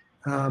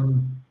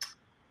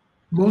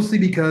 Mostly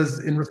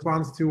because in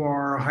response to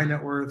our high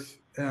net worth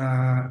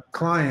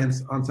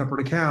clients on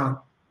separate account,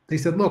 they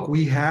said, look,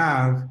 we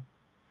have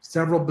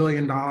several $1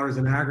 billion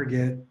in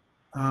aggregate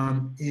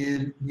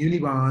in muni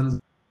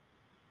bonds,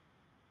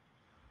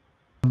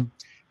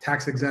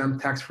 tax exempt,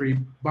 tax-free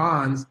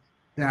bonds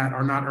that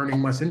are not earning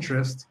much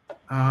interest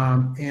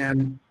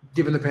and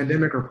given the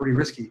pandemic are pretty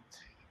risky.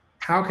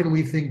 How can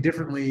we think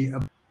differently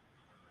about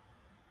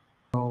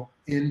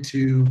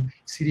into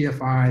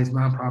CDFIs,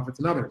 nonprofits,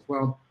 and others?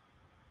 Well,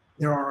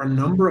 there are a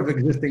number of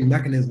existing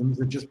mechanisms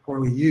that just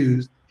poorly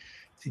used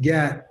to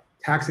get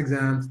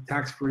tax-exempt,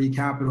 tax-free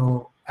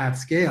capital at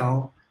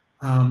scale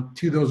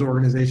to those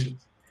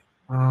organizations.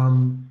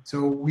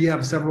 So we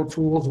have several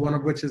tools, one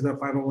of which is the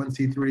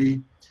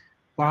 501c3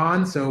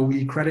 bond. So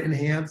we credit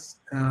enhance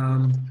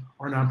our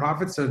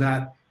nonprofits so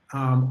that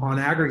on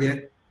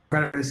aggregate,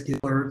 credit risk is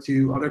similar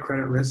to other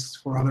credit risks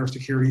for other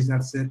securities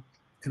that sit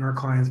in our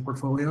clients'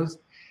 portfolios.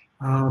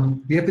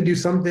 We have to do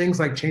some things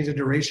like change the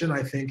duration,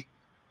 I think,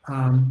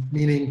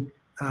 meaning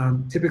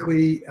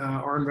typically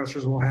our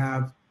investors will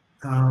have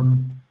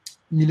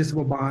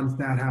municipal bonds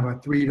that have a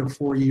 3 to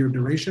 4 year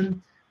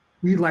duration.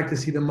 We'd like to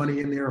see the money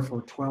in there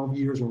for 12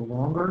 years or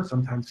longer,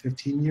 sometimes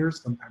 15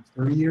 years, sometimes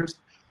 30 years,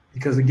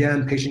 because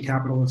again, patient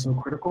capital is so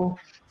critical.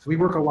 So we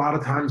work a lot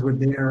of times with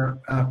their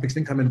fixed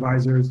income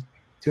advisors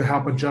to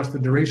help adjust the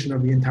duration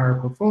of the entire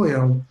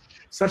portfolio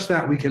such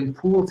that we can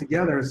pool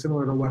together,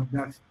 similar to what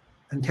Beth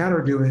and Kat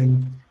are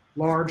doing,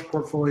 large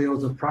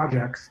portfolios of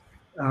projects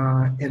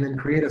and then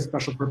create a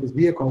special purpose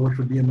vehicle, which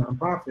would be a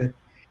nonprofit,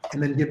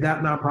 and then give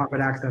that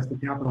nonprofit access to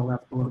capital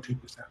that's below 2%.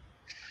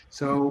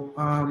 So,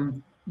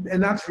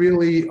 and that's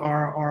really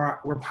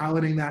we're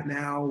piloting that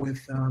now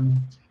with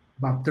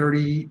about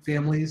 30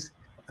 families.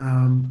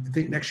 I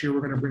think next year we're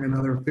going to bring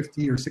another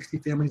 50 or 60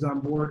 families on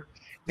board.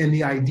 And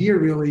the idea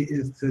really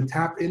is to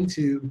tap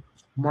into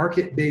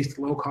market-based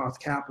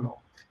low-cost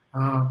capital,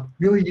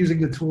 really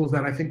using the tools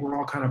that I think we're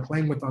all kind of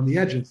playing with on the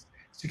edges: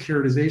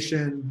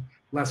 securitization,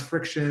 less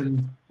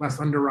friction, less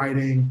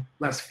underwriting,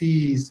 less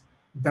fees,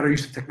 better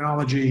use of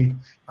technology.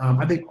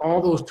 I think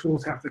all those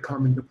tools have to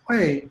come into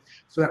play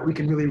so that we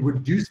can really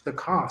reduce the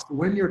cost.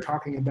 When you're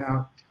talking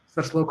about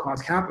such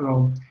low-cost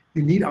capital,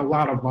 you need a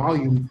lot of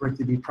volume for it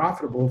to be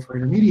profitable for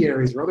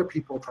intermediaries or other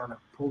people trying to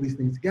pull these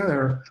things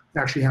together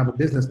to actually have a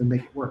business and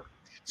make it work.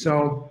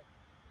 So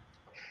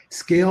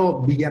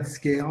scale begets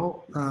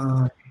scale.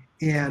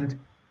 And,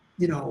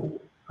 you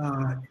know,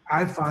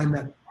 I find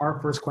that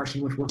our first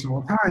question, which works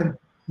all the time,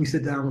 we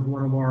sit down with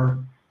one of our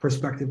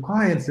prospective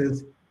clients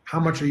is, how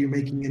much are you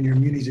making in your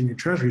munis and your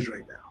treasuries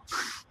right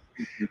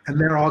now? And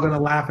they're all going to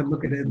laugh and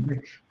look at it.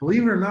 And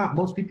believe it or not,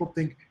 most people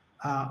think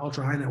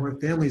ultra high net worth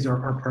families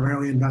are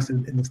primarily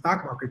invested in the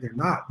stock market. They're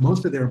not.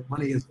 Most of their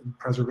money is in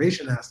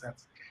preservation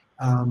assets,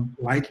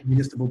 like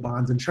municipal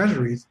bonds and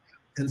treasuries.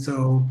 And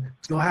so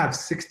they'll have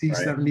 60,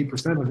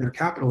 70% of their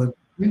capital in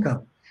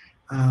income.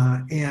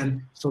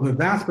 And so the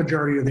vast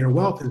majority of their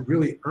wealth is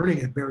really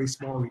earning a very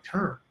small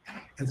return.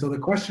 And so the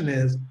question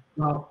is,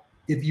 well,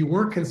 if you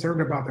weren't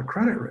concerned about the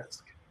credit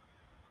risk,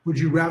 would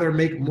you rather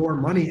make more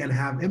money and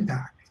have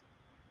impact?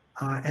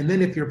 And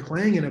then if you're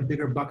playing in a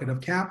bigger bucket of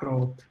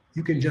capital,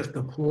 you can just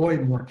deploy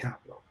more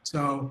capital.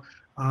 So,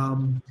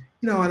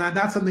 you know, and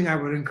that's something I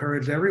would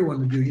encourage everyone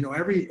to do. You know,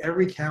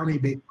 every county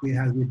basically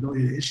has the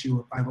ability to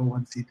issue a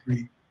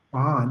 501c3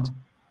 bond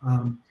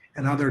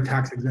and other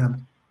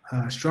tax-exempt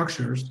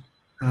structures.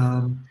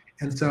 And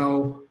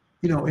so,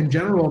 you know, in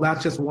general,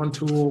 that's just one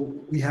tool.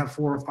 We have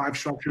 4 or 5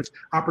 structures.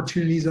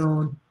 Opportunity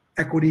zone,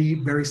 equity,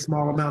 very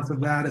small amounts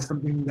of that is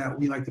something that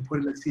we like to put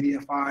in the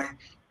CDFI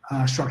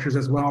structures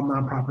as well,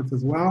 nonprofits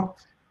as well,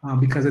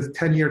 because it's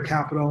 10-year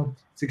capital,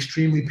 it's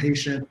extremely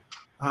patient,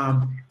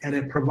 and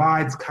it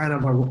provides kind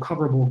of a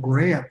recoverable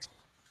grant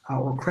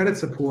or credit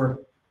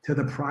support to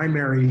the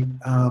primary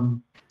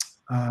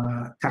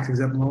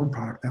tax-exempt loan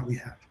product that we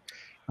have.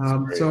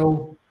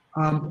 So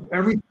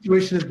every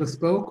situation is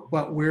bespoke,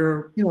 but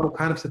we're, you know,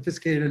 kind of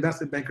sophisticated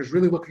investment bankers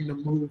really looking to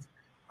move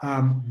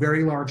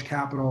very large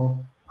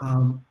capital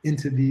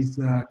into these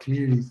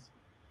communities.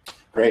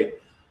 Great.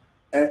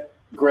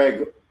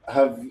 Greg,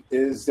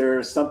 is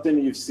there something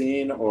you've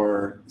seen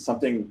or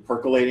something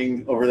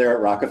percolating over there at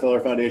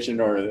Rockefeller Foundation,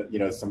 or, you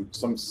know,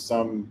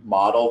 some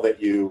model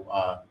that you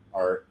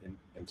are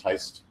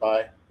enticed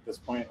by at this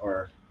point,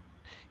 or?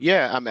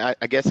 Yeah, I mean,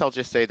 I guess I'll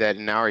just say that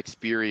in our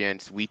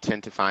experience, we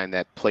tend to find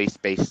that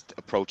place-based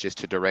approaches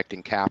to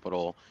directing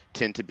capital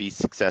tend to be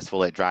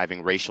successful at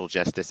driving racial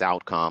justice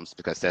outcomes,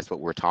 because that's what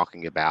we're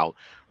talking about.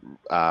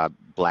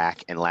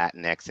 Black and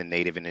Latinx and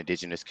Native and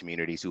Indigenous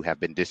communities who have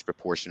been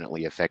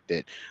disproportionately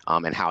affected,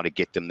 and how to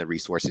get them the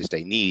resources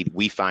they need.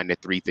 We find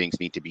that 3 things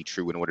need to be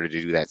true in order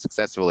to do that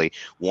successfully.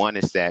 One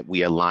is that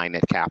we align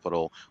that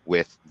capital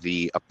with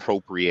the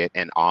appropriate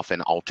and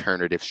often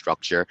alternative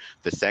structure.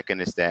 The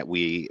second is that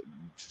we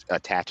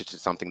attach it to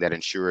something that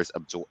ensures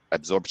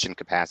absorption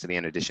capacity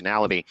and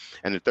additionality.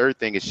 And the third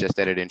thing is just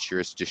that it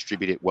ensures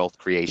distributed wealth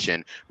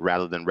creation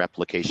rather than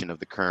replication of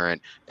the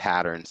current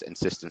patterns and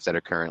systems that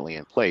are currently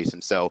in place.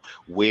 And so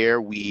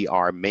where we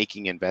are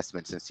making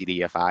investments in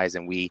CDFIs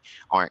and we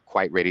aren't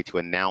quite ready to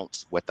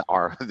announce what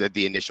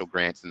the initial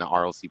grants in the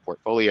ROC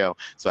portfolio,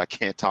 so I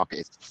can't talk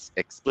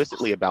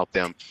explicitly about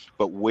them,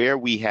 but where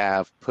we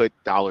have put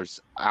dollars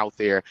out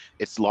there,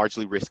 it's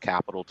largely risk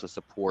capital to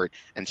support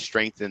and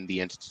strengthen the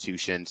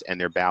institutions and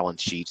their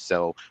balance sheets.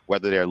 So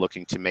whether they're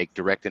looking to make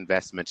direct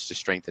investments to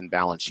strengthen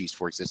balance sheets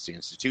for existing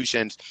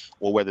institutions,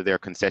 or whether they're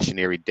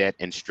concessionary debt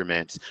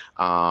instruments,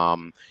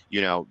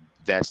 you know,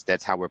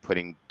 that's how we're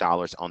putting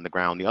dollars on the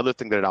ground. The other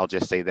thing that I'll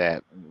just say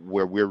that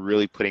where we're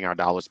really putting our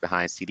dollars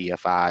behind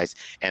CDFIs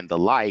and the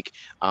like,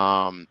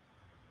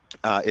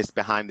 is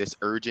behind this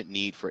urgent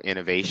need for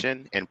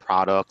innovation and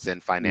products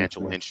and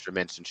financial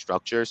instruments and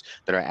structures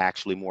that are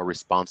actually more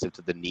responsive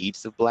to the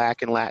needs of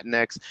Black and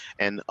Latinx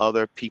and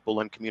other people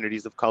and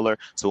communities of color.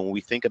 So when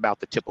we think about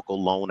the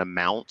typical loan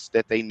amounts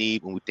that they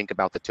need, when we think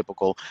about the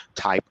typical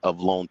type of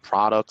loan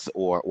products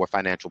or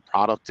financial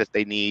products that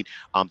they need,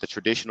 the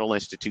traditional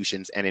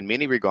institutions, and in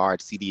many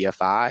regards,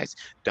 CDFIs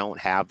don't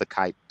have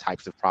the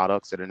types of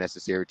products that are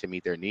necessary to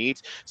meet their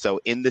needs. So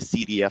in the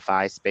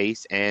CDFI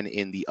space and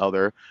in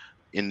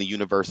the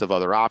universe of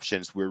other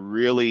options, we're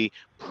really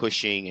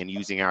pushing and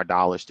using our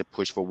dollars to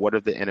push for what are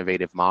the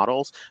innovative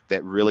models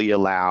that really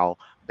allow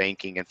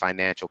banking and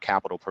financial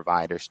capital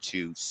providers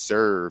to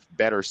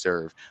better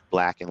serve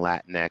Black and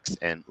Latinx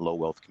and low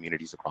wealth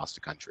communities across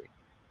the country.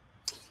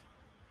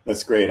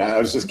 That's great. I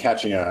was just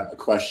catching a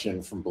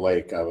question from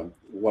Blake.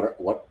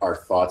 What our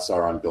thoughts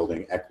are on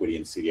building equity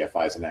in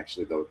CDFIs, and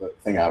actually the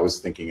thing I was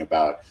thinking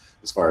about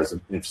as far as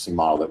an interesting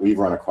model that we've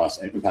run across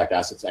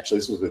ImpactAssets. Actually,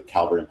 this was with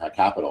Calvert Impact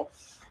Capital.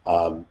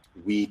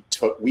 We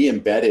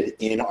embedded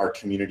in our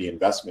community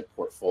investment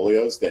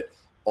portfolios that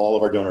all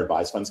of our donor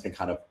advised funds can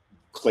kind of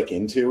click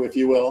into, if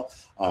you will,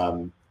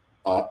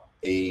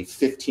 a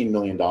 $15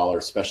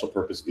 million special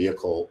purpose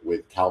vehicle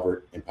with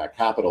Calvert Impact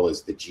Capital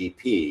as the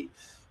GP.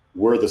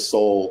 We're the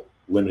sole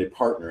limited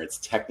partner. It's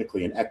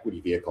technically an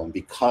equity vehicle. And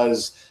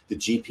because the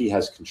GP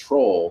has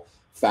control,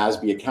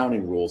 FASB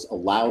accounting rules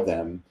allow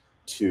them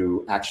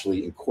to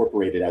actually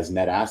incorporate it as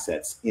net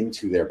assets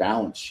into their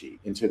balance sheet,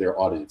 into their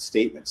audited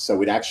statements.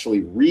 So it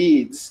actually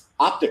reads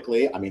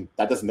optically, I mean,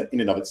 that doesn't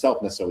in and of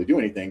itself necessarily do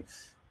anything,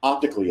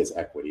 optically as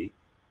equity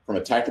from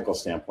a technical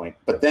standpoint,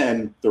 but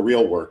then the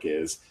real work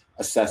is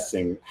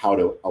assessing how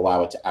to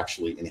allow it to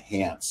actually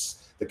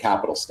enhance the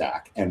capital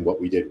stack. And what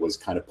we did was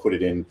kind of put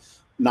it in,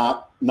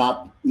 not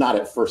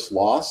at first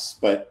loss,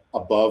 but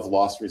above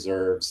loss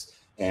reserves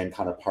and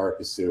kind of pari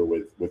passu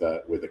with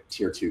a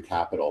tier 2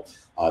 capital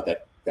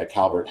that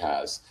Calvert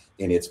has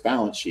in its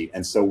balance sheet.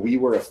 And so we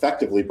were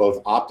effectively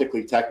both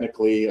optically,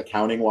 technically,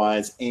 accounting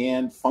wise,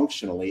 and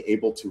functionally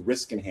able to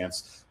risk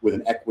enhance with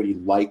an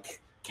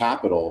equity-like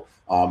capital,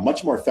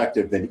 much more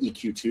effective than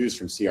EQ2s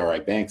from CRI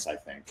banks, I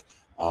think.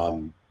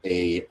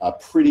 A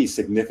pretty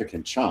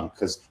significant chunk,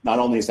 because not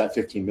only is that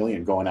 15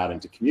 million going out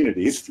into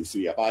communities through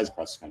CDFIs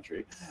across the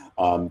country,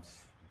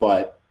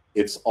 but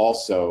it's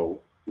also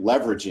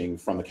leveraging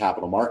from the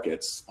capital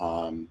markets,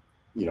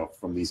 you know,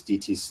 from these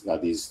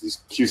DTs,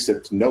 these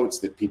CUSIP notes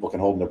that people can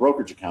hold in their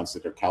brokerage accounts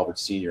that are Calvert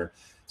senior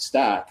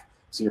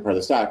part of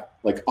the stack,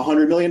 like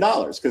 $100 million,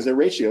 because their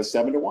ratio is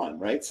 7 to 1,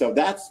 right? So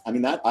that's, I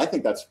mean, I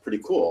think that's pretty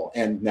cool.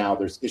 And now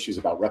there's issues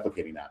about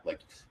replicating that. Like,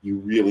 you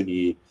really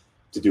need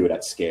to do it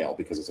at scale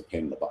because it's a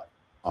pain in the butt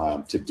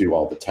to do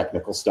all the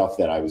technical stuff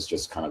that I was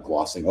just kind of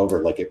glossing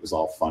over, like it was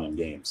all fun and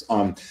games.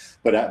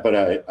 But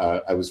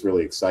I was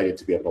really excited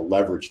to be able to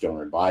leverage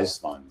donor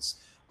advised funds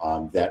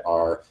that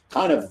are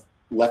kind of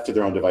left to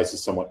their own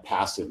devices, somewhat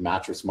passive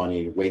mattress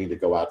money, waiting to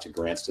go out to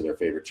grants to their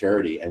favorite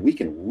charity. And we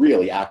can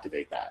really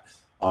activate that,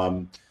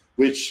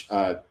 which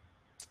I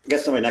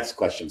guess to my next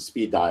question,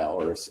 speed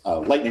dial or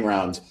lightning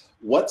round.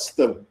 What's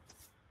the,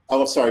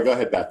 oh, sorry, go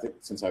ahead, Beth,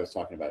 since I was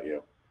talking about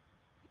you.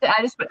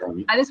 I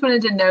just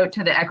wanted to note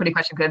to the equity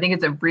question, because I think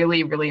it's a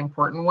really, really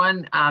important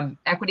one.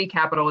 Equity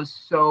capital is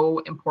so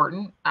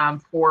important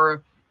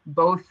for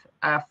both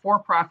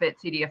for-profit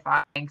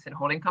CDFI banks and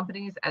holding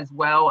companies, as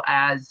well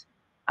as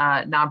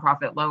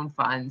nonprofit loan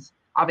funds.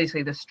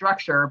 Obviously, the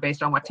structure,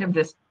 based on what Tim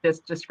just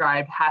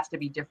described, has to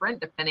be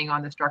different depending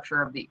on the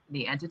structure of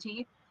the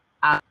entity.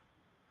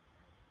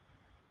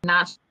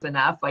 Not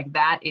enough, like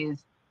that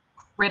is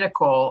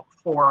critical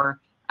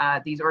for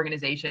these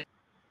organizations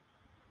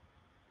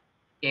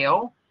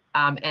scale.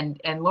 And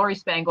Lori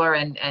Spangler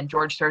and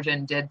George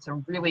Surgeon did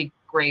some really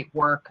great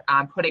work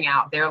putting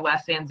out their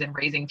lessons in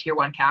raising Tier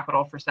 1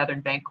 capital for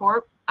Southern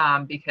Bancorp,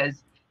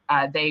 because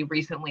they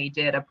recently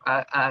did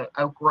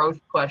a growth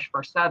push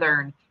for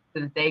Southern so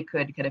that they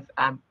could kind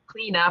of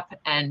clean up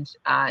and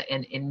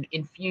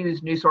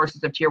infuse new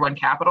sources of Tier 1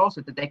 capital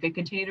so that they could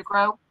continue to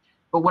grow.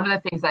 But one of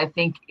the things I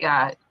think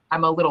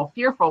I'm a little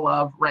fearful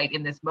of right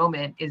in this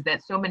moment is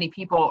that so many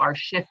people are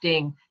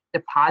shifting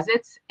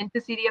deposits into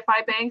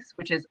CDFI banks,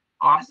 which is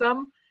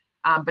awesome,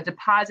 but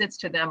deposits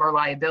to them are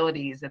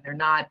liabilities and they're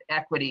not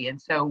equity. And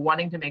so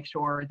wanting to make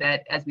sure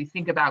that as we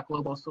think about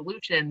global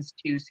solutions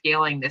to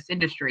scaling this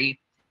industry,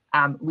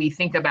 we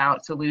think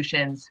about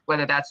solutions,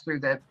 whether that's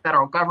through the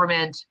federal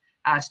government,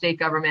 state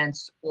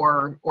governments,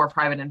 or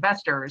private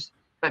investors,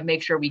 but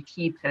make sure we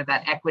keep kind of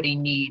that equity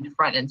need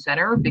front and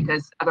center,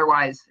 because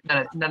otherwise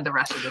none of the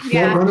rest of this.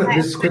 Yeah,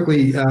 just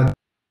quickly,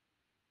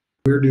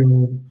 we're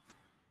doing,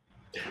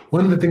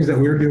 one of the things that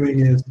we're doing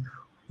is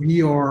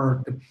we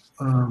are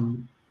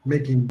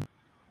making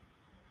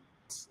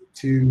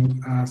to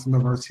some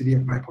of our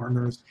CDFI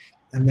partners,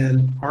 and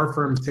then our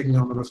firm is taking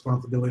on the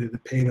responsibility to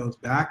pay those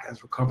back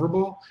as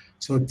recoverable.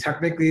 So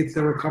technically it's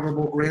a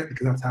recoverable grant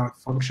because that's how it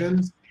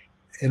functions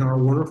in our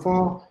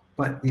waterfall,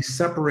 but we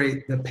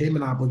separate the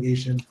payment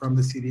obligation from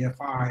the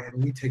CDFI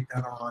and we take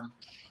that on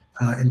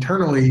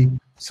internally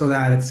so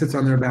that it sits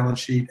on their balance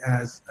sheet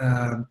as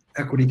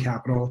equity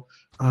capital,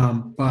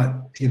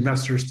 but the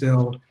investor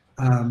still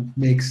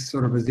makes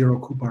sort of a zero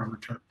coupon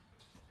return.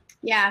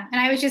 Yeah, and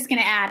I was just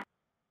gonna add,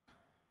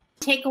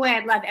 takeaway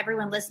I'd love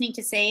everyone listening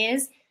to say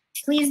is,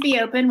 please be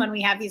open when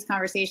we have these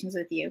conversations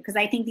with you, because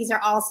I think these are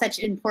all such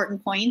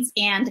important points,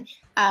 and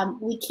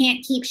we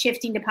can't keep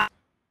shifting to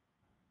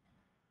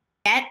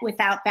debt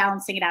without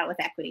balancing it out with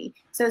equity.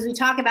 So as we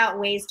talk about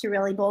ways to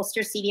really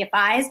bolster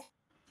CDFIs, what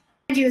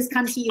I do is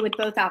come to you with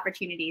both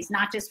opportunities,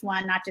 not just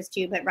one, not just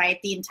two, but right,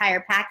 the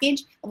entire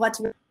package of what's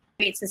really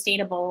great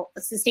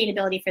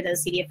sustainability for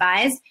those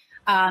CDFIs.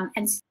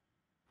 And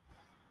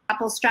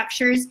couple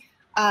structures.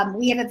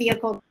 We have a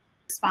vehicle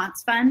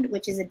response fund,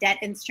 which is a debt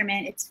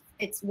instrument.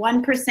 It's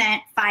 1%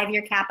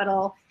 5-year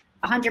capital,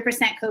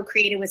 100%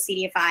 co-created with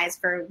CDFIs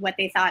for what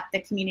they thought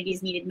the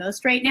communities needed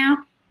most right now.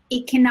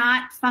 It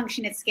cannot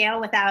function at scale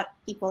without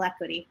equal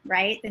equity,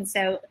 right? And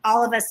so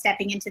all of us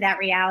stepping into that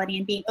reality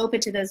and being open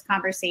to those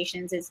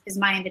conversations is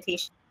my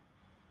invitation.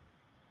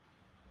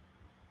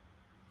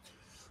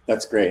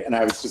 That's great. And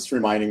I was just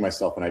reminding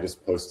myself, and I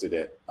just posted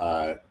it,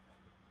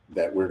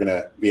 that we're going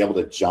to be able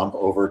to jump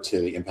over to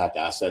the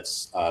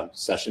ImpactAssets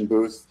session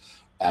booth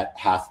at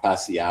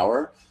 1/2 the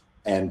hour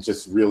and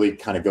just really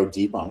kind of go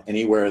deep on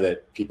anywhere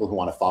that people who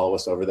want to follow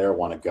us over there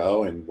want to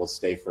go. And we'll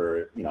stay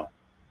for,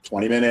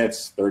 20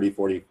 minutes, 30,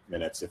 40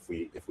 minutes if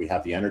we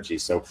have the energy.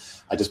 So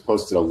I just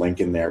posted a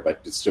link in there,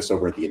 but it's just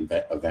over at the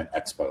event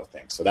expo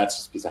thing. So that's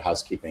just a piece of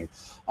housekeeping.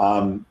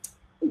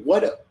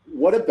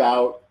 What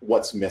about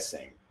what's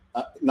missing?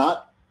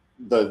 Not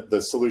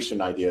the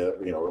solution idea,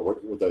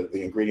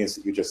 the ingredients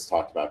that you just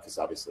talked about, because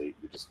obviously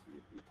you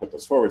put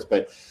those forwards,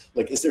 but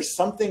like, is there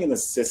something in the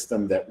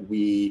system that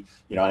we,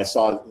 I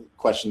saw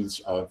questions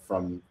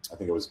from, I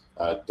think it was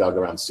Doug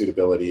around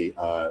suitability,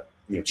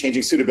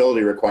 changing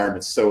suitability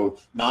requirements so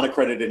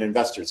non-accredited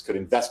investors could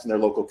invest in their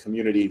local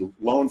community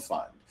loan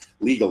fund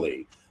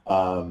legally,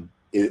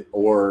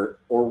 or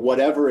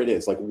whatever it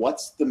is. Like,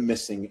 what's the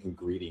missing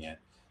ingredient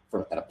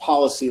at a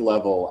policy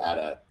level,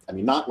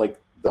 not like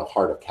the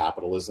heart of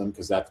capitalism,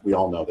 because that we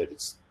all know that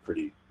it's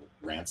pretty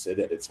rancid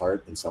at its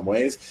heart in some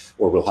ways,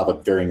 or we'll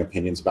have varying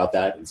opinions about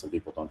that, and some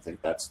people don't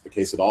think that's the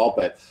case at all.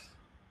 But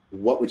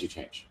what would you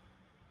change?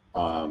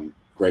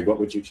 Greg, what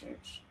would you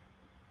change?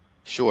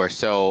 Sure.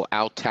 So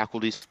I'll tackle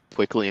these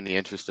quickly in the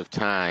interest of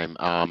time.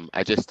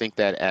 I just think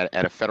that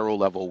at a federal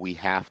level, we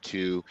have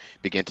to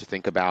begin to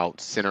think about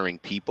centering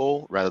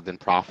people rather than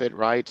profit,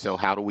 right? So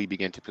how do we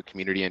begin to put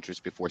community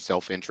interest before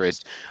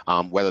self-interest,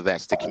 whether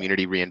that's the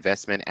Community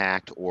Reinvestment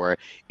Act or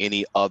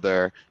any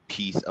other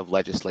piece of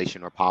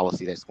legislation or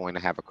policy that's going to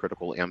have a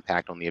critical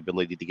impact on the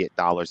ability to get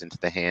dollars into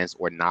the hands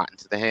or not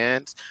into the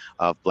hands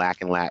of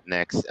Black and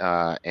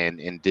Latinx and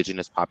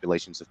indigenous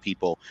populations of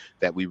people,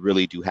 that we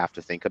really do have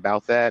to think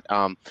about that.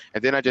 And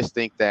then I just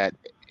think that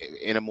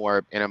in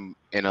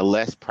a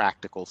less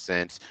practical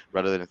sense,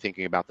 rather than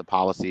thinking about the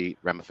policy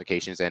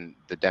ramifications and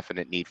the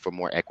definite need for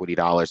more equity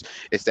dollars,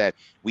 is that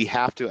we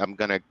have to, I'm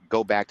going to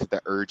go back to the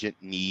urgent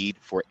need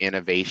for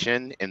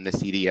innovation in the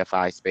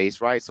CDFI space,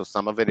 right? So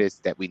some of it is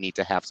that we need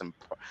to have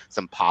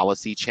some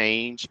policy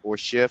change or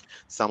shift.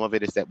 Some of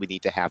it is that we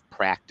need to have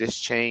practice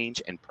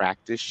change and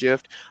practice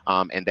shift.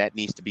 And that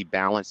needs to be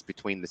balanced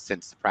between the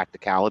sense of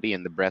practicality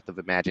and the breadth of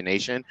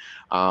imagination.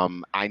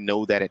 I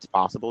know that it's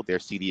possible. There are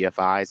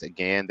CDFIs,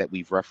 again, that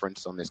we've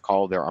referenced on this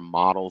call. There are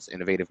models,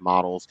 innovative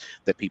models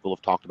that people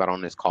have talked about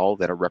on this call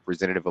that are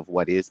representative of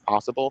what is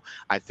possible.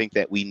 I think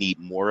that we need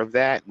more of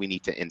that. We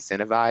need to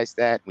incentivize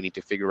that. We need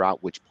to figure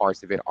out which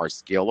parts of it are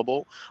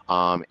scalable,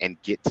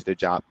 and get to the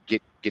job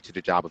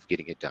of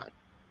getting it done.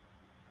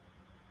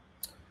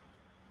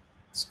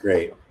 It's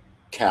great.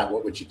 Kat,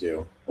 what would you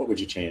do? What would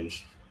you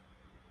change?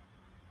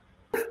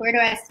 Where do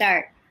I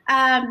start?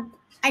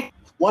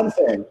 One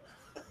thing.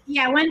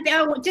 Yeah,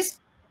 just.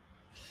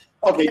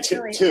 Okay,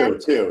 two.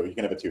 You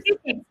can have a two. Two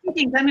things.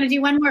 I'm going to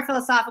do one more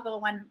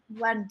philosophical,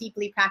 one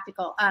deeply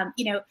practical.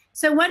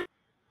 So one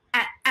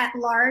at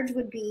large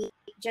would be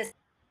just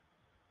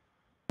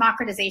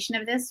democratization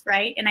of this,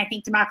 right? And I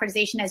think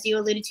democratization, as you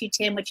alluded to,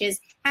 Tim, which is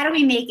how do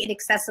we make it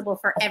accessible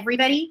for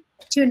everybody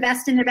to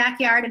invest in their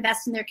backyard,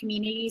 invest in their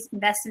communities,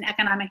 invest in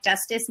economic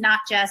justice,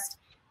 not just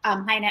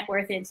high net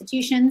worth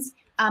institutions.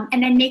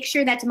 And then make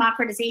sure that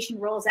democratization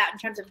rolls out in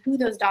terms of who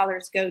those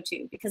dollars go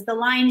to, because the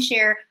lion's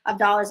share of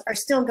dollars are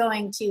still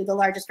going to the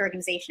largest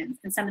organizations,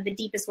 and some of the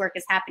deepest work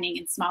is happening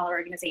in smaller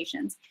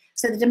organizations.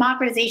 So the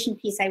democratization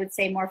piece, I would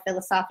say more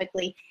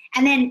philosophically.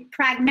 And then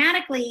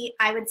pragmatically,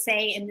 I would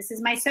say, and this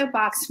is my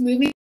soapbox,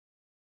 moving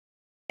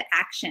to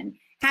action.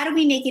 How do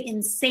we make it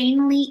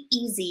insanely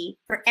easy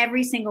for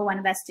every single one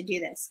of us to do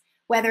this?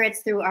 Whether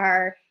it's through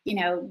our,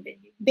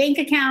 bank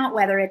account,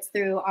 whether it's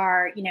through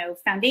our,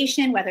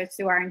 foundation, whether it's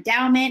through our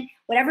endowment,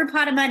 whatever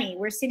pot of money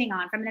we're sitting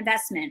on from an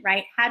investment,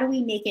 right? How do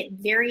we make it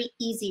very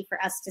easy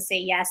for us to say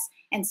yes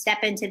and step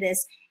into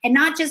this? And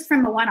not just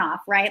from a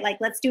one-off, right? Like,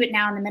 let's do it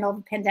now in the middle of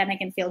the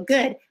pandemic and feel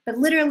good, but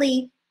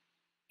literally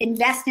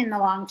invest in the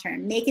long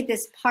term. Make it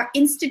this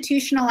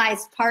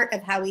institutionalized part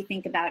of how we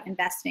think about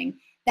investing.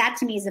 That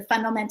to me is a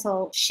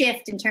fundamental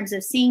shift in terms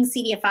of seeing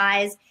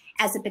CDFIs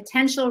as a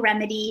potential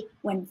remedy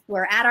when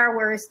we're at our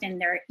worst and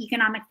they're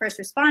economic first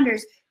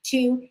responders,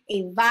 to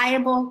a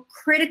viable,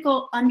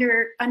 critical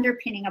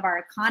underpinning of our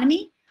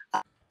economy,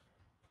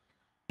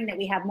 that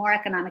we have more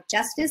economic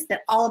justice,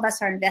 that all of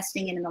us are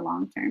investing in the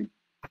long term.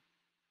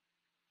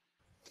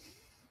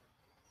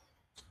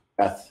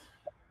 Beth,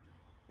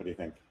 what do you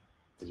think?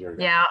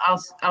 Yeah,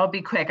 I'll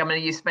be quick. I'm going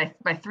to use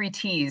my 3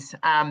 T's: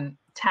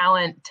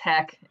 talent,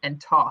 tech,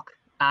 and talk.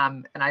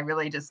 And I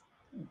really just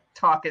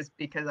talk is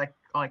because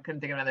I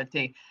couldn't think of another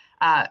T.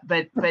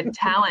 But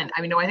talent.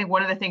 I think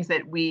one of the things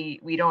that we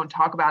don't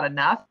talk about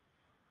enough,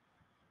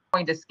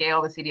 going to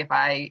scale the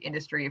CDFI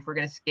industry, if we're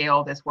going to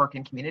scale this work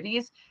in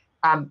communities,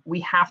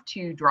 we have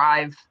to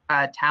drive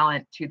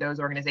talent to those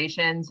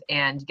organizations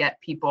and get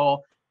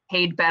people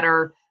paid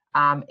better,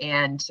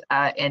 and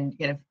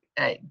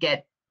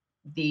get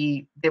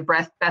the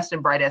best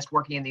and brightest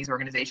working in these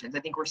organizations. I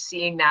think we're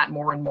seeing that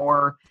more and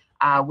more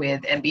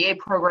with MBA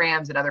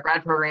programs and other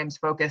grad programs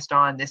focused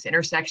on this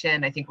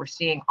intersection. I think we're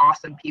seeing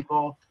awesome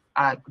people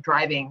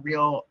driving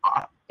real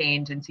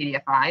change in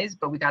CDFIs,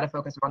 but we got to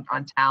focus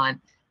on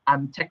talent.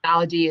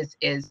 Technology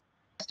is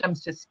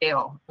systems to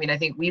scale. I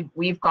think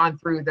we've gone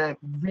through the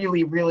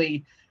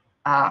really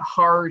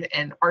hard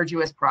and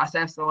arduous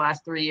process the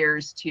last 3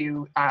 years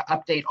to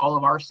update all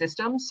of our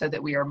systems so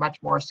that we are much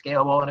more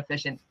scalable and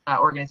efficient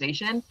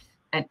organization.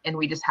 And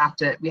we have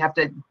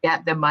to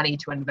get the money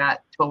to invest,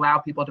 to allow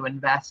people to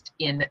invest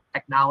in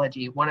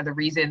technology. One of the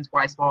reasons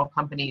why small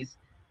companies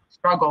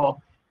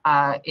struggle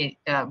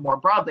more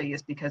broadly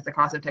is because the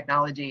cost of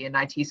technology and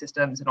IT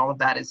systems and all of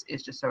that is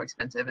just so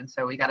expensive. And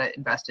so we got to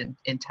invest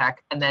in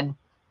tech. And then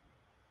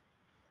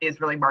is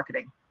really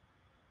marketing.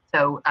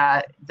 So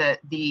the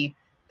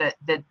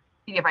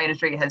CDFI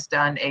industry has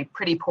done a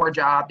pretty poor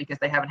job, because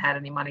they haven't had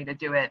any money to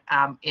do it,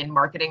 in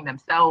marketing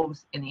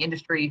themselves, in the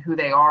industry, who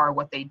they are,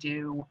 what they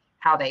do,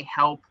 how they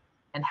help,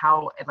 and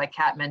how, like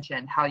Kat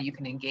mentioned, how you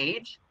can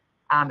engage.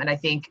 And I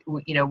think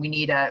we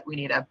need a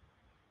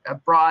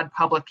broad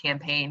public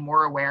campaign,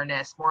 more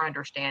awareness, more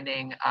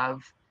understanding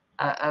of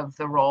of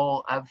the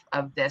role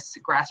of this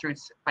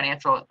grassroots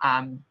financial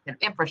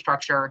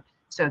infrastructure,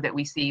 so that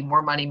we see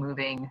more money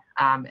moving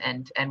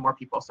and more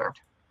people served.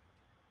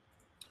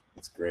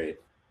 That's great.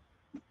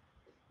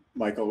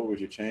 Michael, what would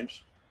you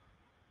change?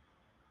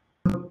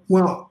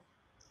 Well,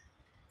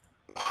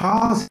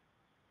 policy,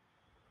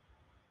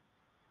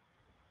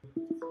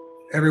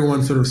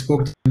 everyone sort of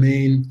spoke to the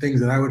main things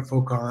that I would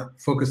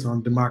focus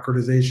on: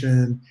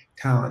 democratization,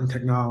 talent and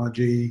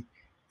technology.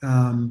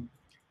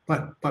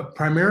 But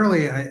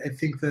primarily, I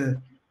think the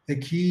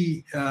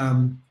key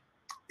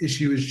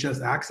issue is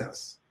just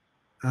access.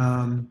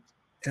 And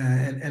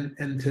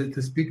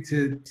to speak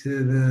to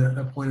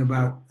the point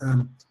about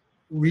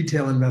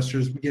retail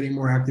investors getting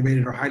more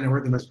activated, or high net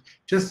worth investors,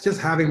 just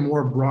having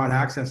more broad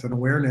access and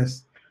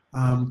awareness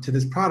to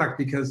this product,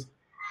 because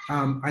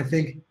I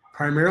think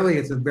primarily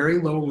it's a very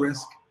low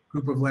risk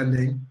group of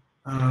lending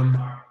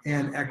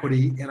and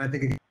equity, and I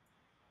think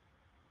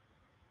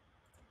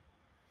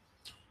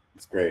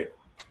it's great.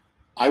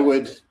 I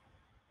would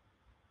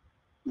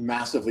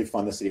massively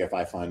fund the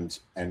CDFI fund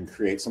and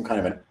create some kind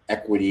of an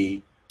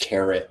equity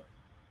carrot,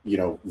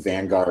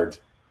 vanguard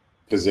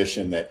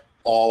position that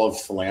all of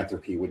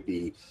philanthropy would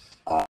be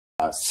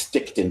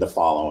sticked into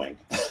following,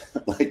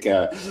 like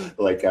a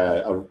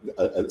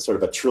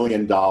sort of $1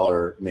 trillion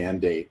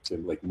mandate to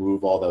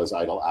move all those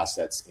idle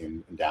assets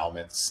in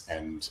endowments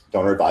and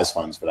donor advised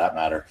funds, for that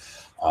matter.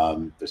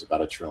 There's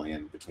about $1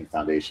 trillion between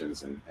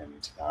foundations, and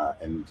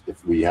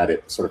if we had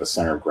it sort of a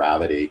center of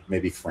gravity,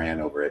 maybe Fran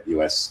over at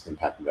U.S.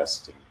 Impact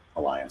Investing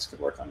Alliance could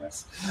work on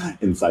this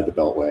inside the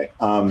Beltway.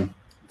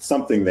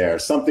 Something there,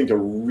 something to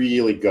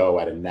really go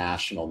at a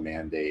national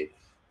mandate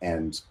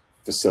and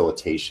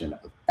facilitation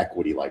of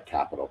equity-like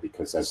capital,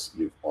 because as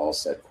you've all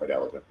said quite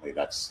eloquently,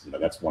 that's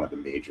one of the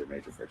major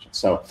frictions.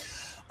 So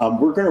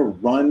we're going to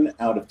run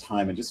out of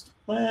time in just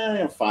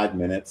 5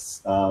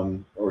 minutes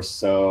or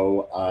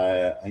so.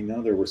 I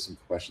know there were some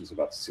questions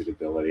about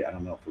suitability. I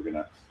don't know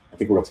if I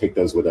think we'll take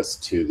those with us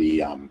to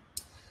the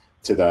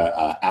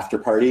after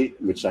party,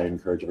 which I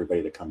encourage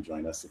everybody to come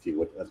join us if you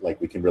would.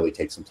 We can really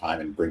take some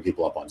time and bring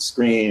people up on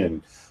screen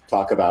and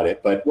talk about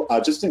it. But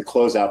just in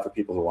close out for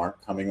people who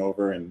aren't coming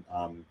over, and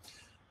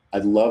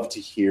I'd love to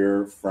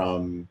hear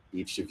from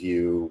each of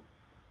you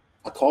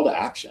a call to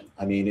action.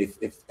 I mean,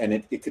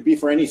 it could be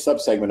for any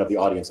subsegment of the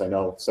audience. I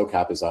know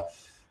SOCAP is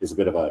a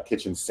bit of a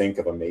kitchen sink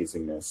of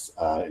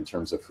amazingness in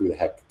terms of who the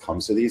heck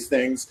comes to these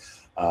things,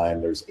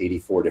 and there's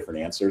 84 different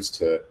answers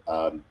to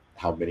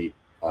how many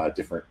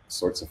different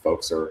sorts of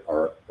folks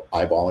are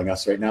eyeballing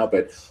us right now.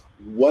 But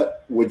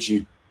what would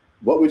you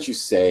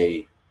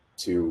say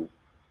to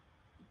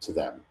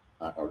them,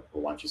 or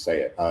why don't you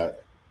say it,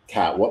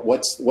 Kat?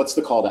 What's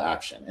the call to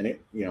action? And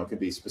it could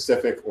be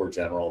specific or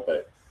general,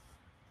 but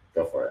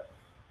go for it.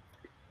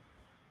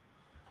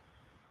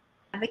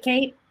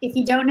 Advocate. If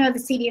you don't know the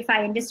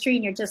CDFI industry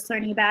and you're just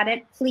learning about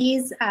it,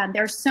 please,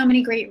 there are so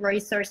many great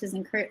resources,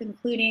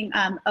 including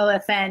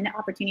OFN,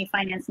 Opportunity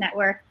Finance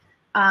Network,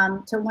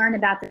 to learn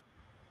about the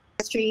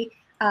industry.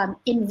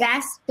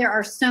 Invest. There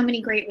are so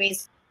many great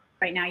ways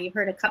right now. You've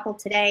heard a couple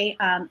today,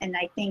 and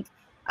I think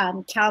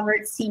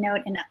Calvert,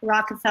 CNote, and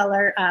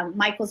Rockefeller,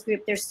 Michael's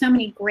group. There's so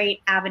many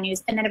great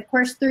avenues. And then, of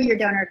course, through your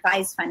donor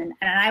advised fund.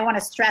 And I want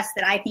to stress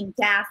that I think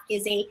DAF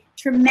is a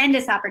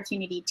tremendous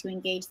opportunity to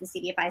engage the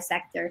CDFI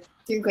sector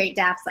through great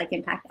DAFs like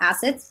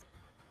ImpactAssets.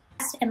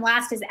 And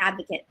last is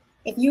advocate.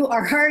 If you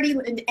are already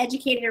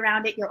educated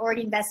around it, you're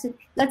already invested,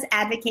 let's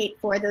advocate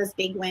for those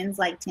big wins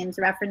like Tim's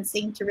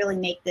referencing to really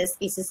make this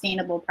a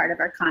sustainable part of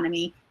our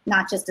economy,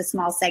 not just a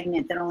small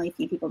segment that only a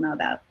few people know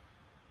about.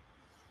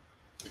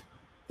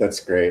 That's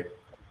great.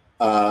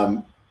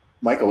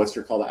 Michael, what's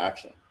your call to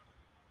action?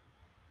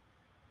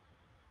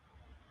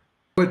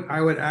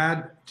 I would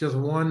add just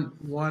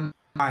one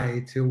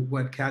eye to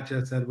what Kat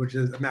just said, which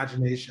is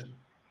imagination.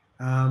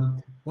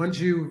 Once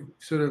you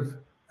sort of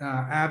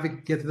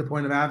get to the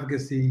point of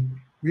advocacy,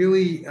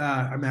 really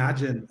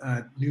imagine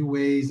new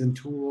ways and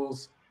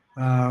tools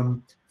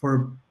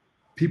for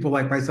people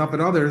like myself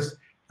and others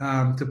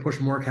to push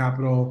more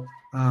capital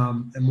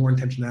and more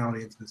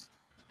intentionality into this.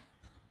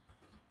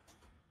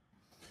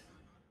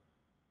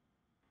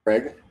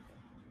 Greg?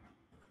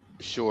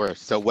 Sure.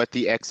 So what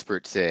the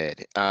expert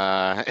said,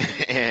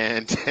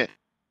 and a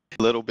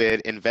little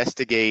bit: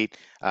 investigate,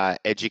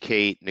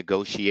 educate,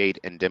 negotiate,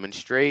 and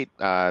demonstrate.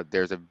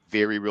 There's a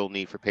very real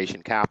need for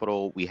patient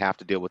capital. We have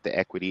to deal with the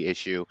equity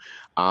issue.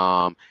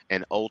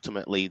 And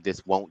ultimately,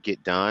 this won't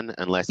get done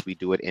unless we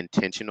do it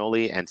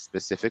intentionally and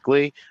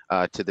specifically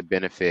to the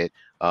benefit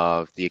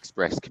of the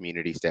express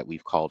communities that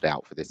we've called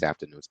out for this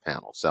afternoon's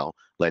panel. So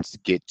let's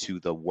get to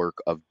the work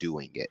of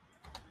doing it.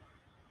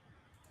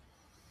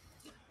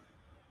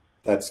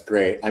 That's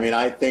great. I mean,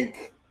 I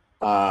think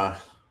that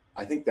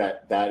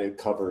it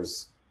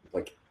covers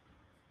like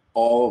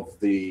all of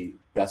the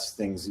best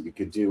things that you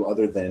could do,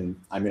 other than,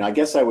 I mean, I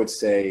guess I would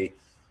say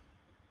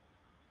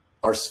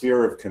our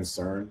sphere of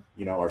concern,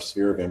 our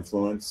sphere of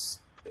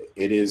influence.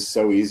 It is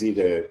so easy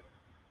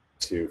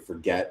to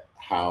forget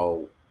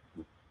how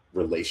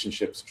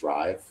relationships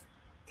drive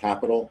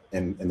capital,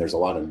 and there's a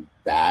lot of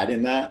bad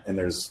in that,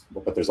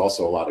 but there's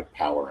also a lot of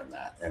power in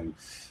that. And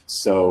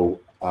so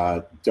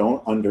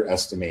don't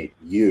underestimate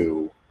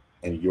you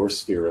and your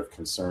sphere of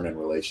concern and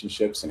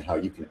relationships and how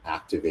you can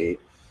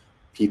activate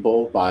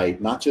people by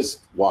not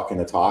just walking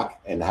the talk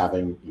and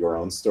having your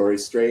own story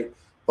straight,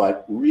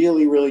 but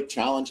really, really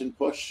challenge and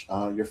push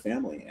your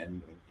family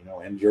and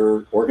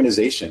your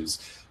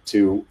organizations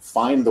to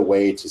find the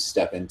way to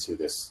step into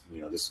this,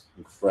 this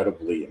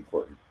incredibly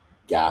important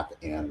gap,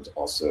 and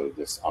also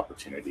this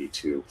opportunity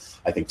to,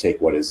 I think, take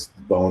what is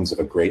bones of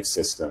a great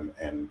system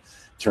and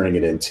turning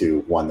it into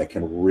one that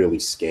can really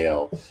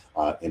scale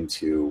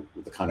into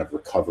the kind of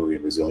recovery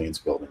and resilience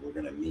building we're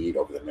going to need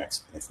over the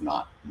next, if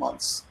not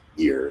months,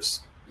 years,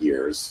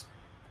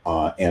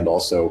 and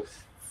also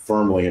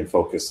firmly and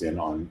focus in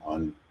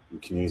on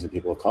communities and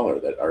people of color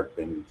that are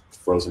been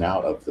frozen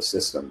out of the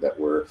system that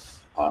we're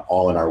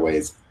all in our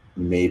ways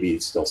maybe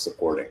still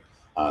supporting.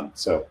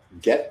 So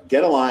get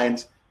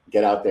aligned,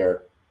 get out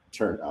there,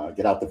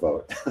 get out the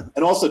vote.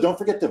 And also don't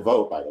forget to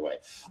vote, by the way.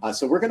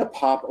 So we're gonna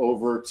pop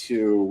over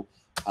to,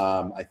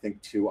 I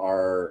think, to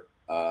our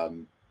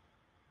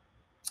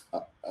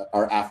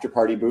after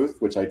party booth,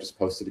 which I just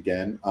posted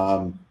again.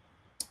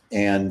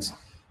 And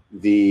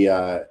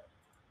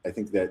I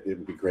think that it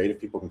would be great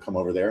if people can come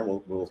over there,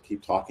 and we'll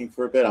keep talking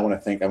for a bit. I want to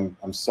thank,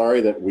 I'm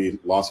sorry that we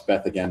lost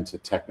Beth again to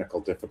technical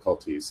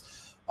difficulties.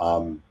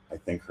 I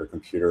think her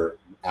computer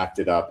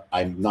acted up.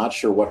 I'm not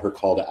sure what her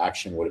call to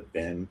action would have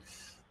been,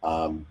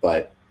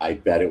 but I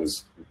bet it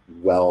was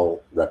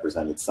well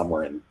represented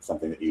somewhere in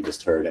something that you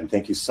just heard. And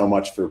thank you so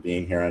much for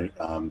being here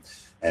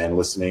and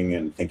listening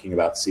and thinking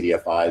about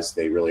CDFIs.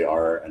 They really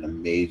are an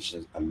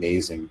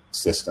amazing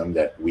system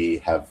that we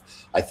have,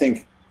 I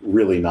think,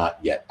 really not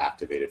yet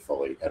activated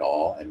fully at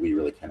all, and we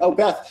really can. Oh,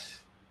 Beth,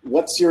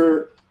 what's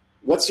your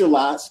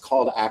last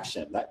call to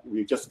action? That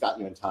we just got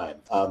you in time.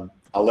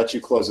 I'll let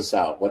you close us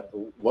out. What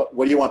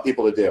do you want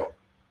people to do?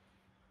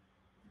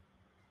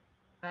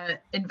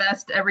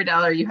 Invest every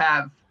dollar you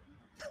have.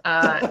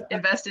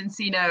 Invest in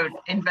CNote.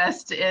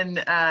 Invest in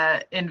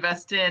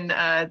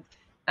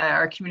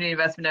our community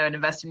investment node.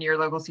 Invest in your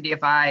local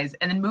CDFIs,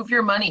 and then move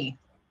your money.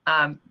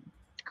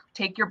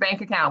 Take your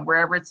bank account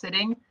wherever it's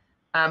sitting.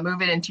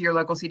 Move it into your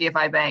local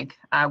CDFI bank.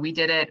 We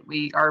did it.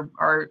 All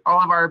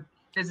of our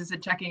business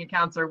and checking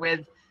accounts are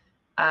with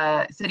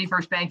City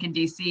First Bank in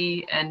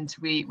DC, and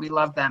we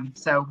love them.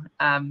 So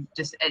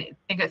just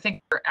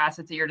think your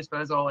assets at your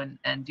disposal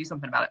and do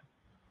something about it.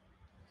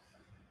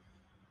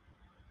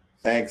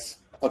 Thanks.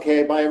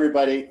 Okay, bye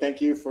everybody.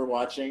 Thank you for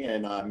watching,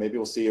 and maybe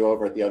we'll see you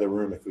over at the other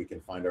room if we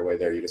can find our way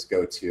there. You just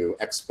go to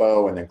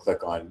Expo and then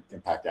click on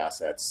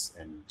ImpactAssets,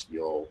 and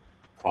you'll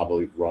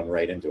probably run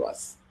right into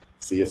us.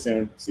 See you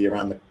soon. See you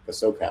around the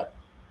SOCAP.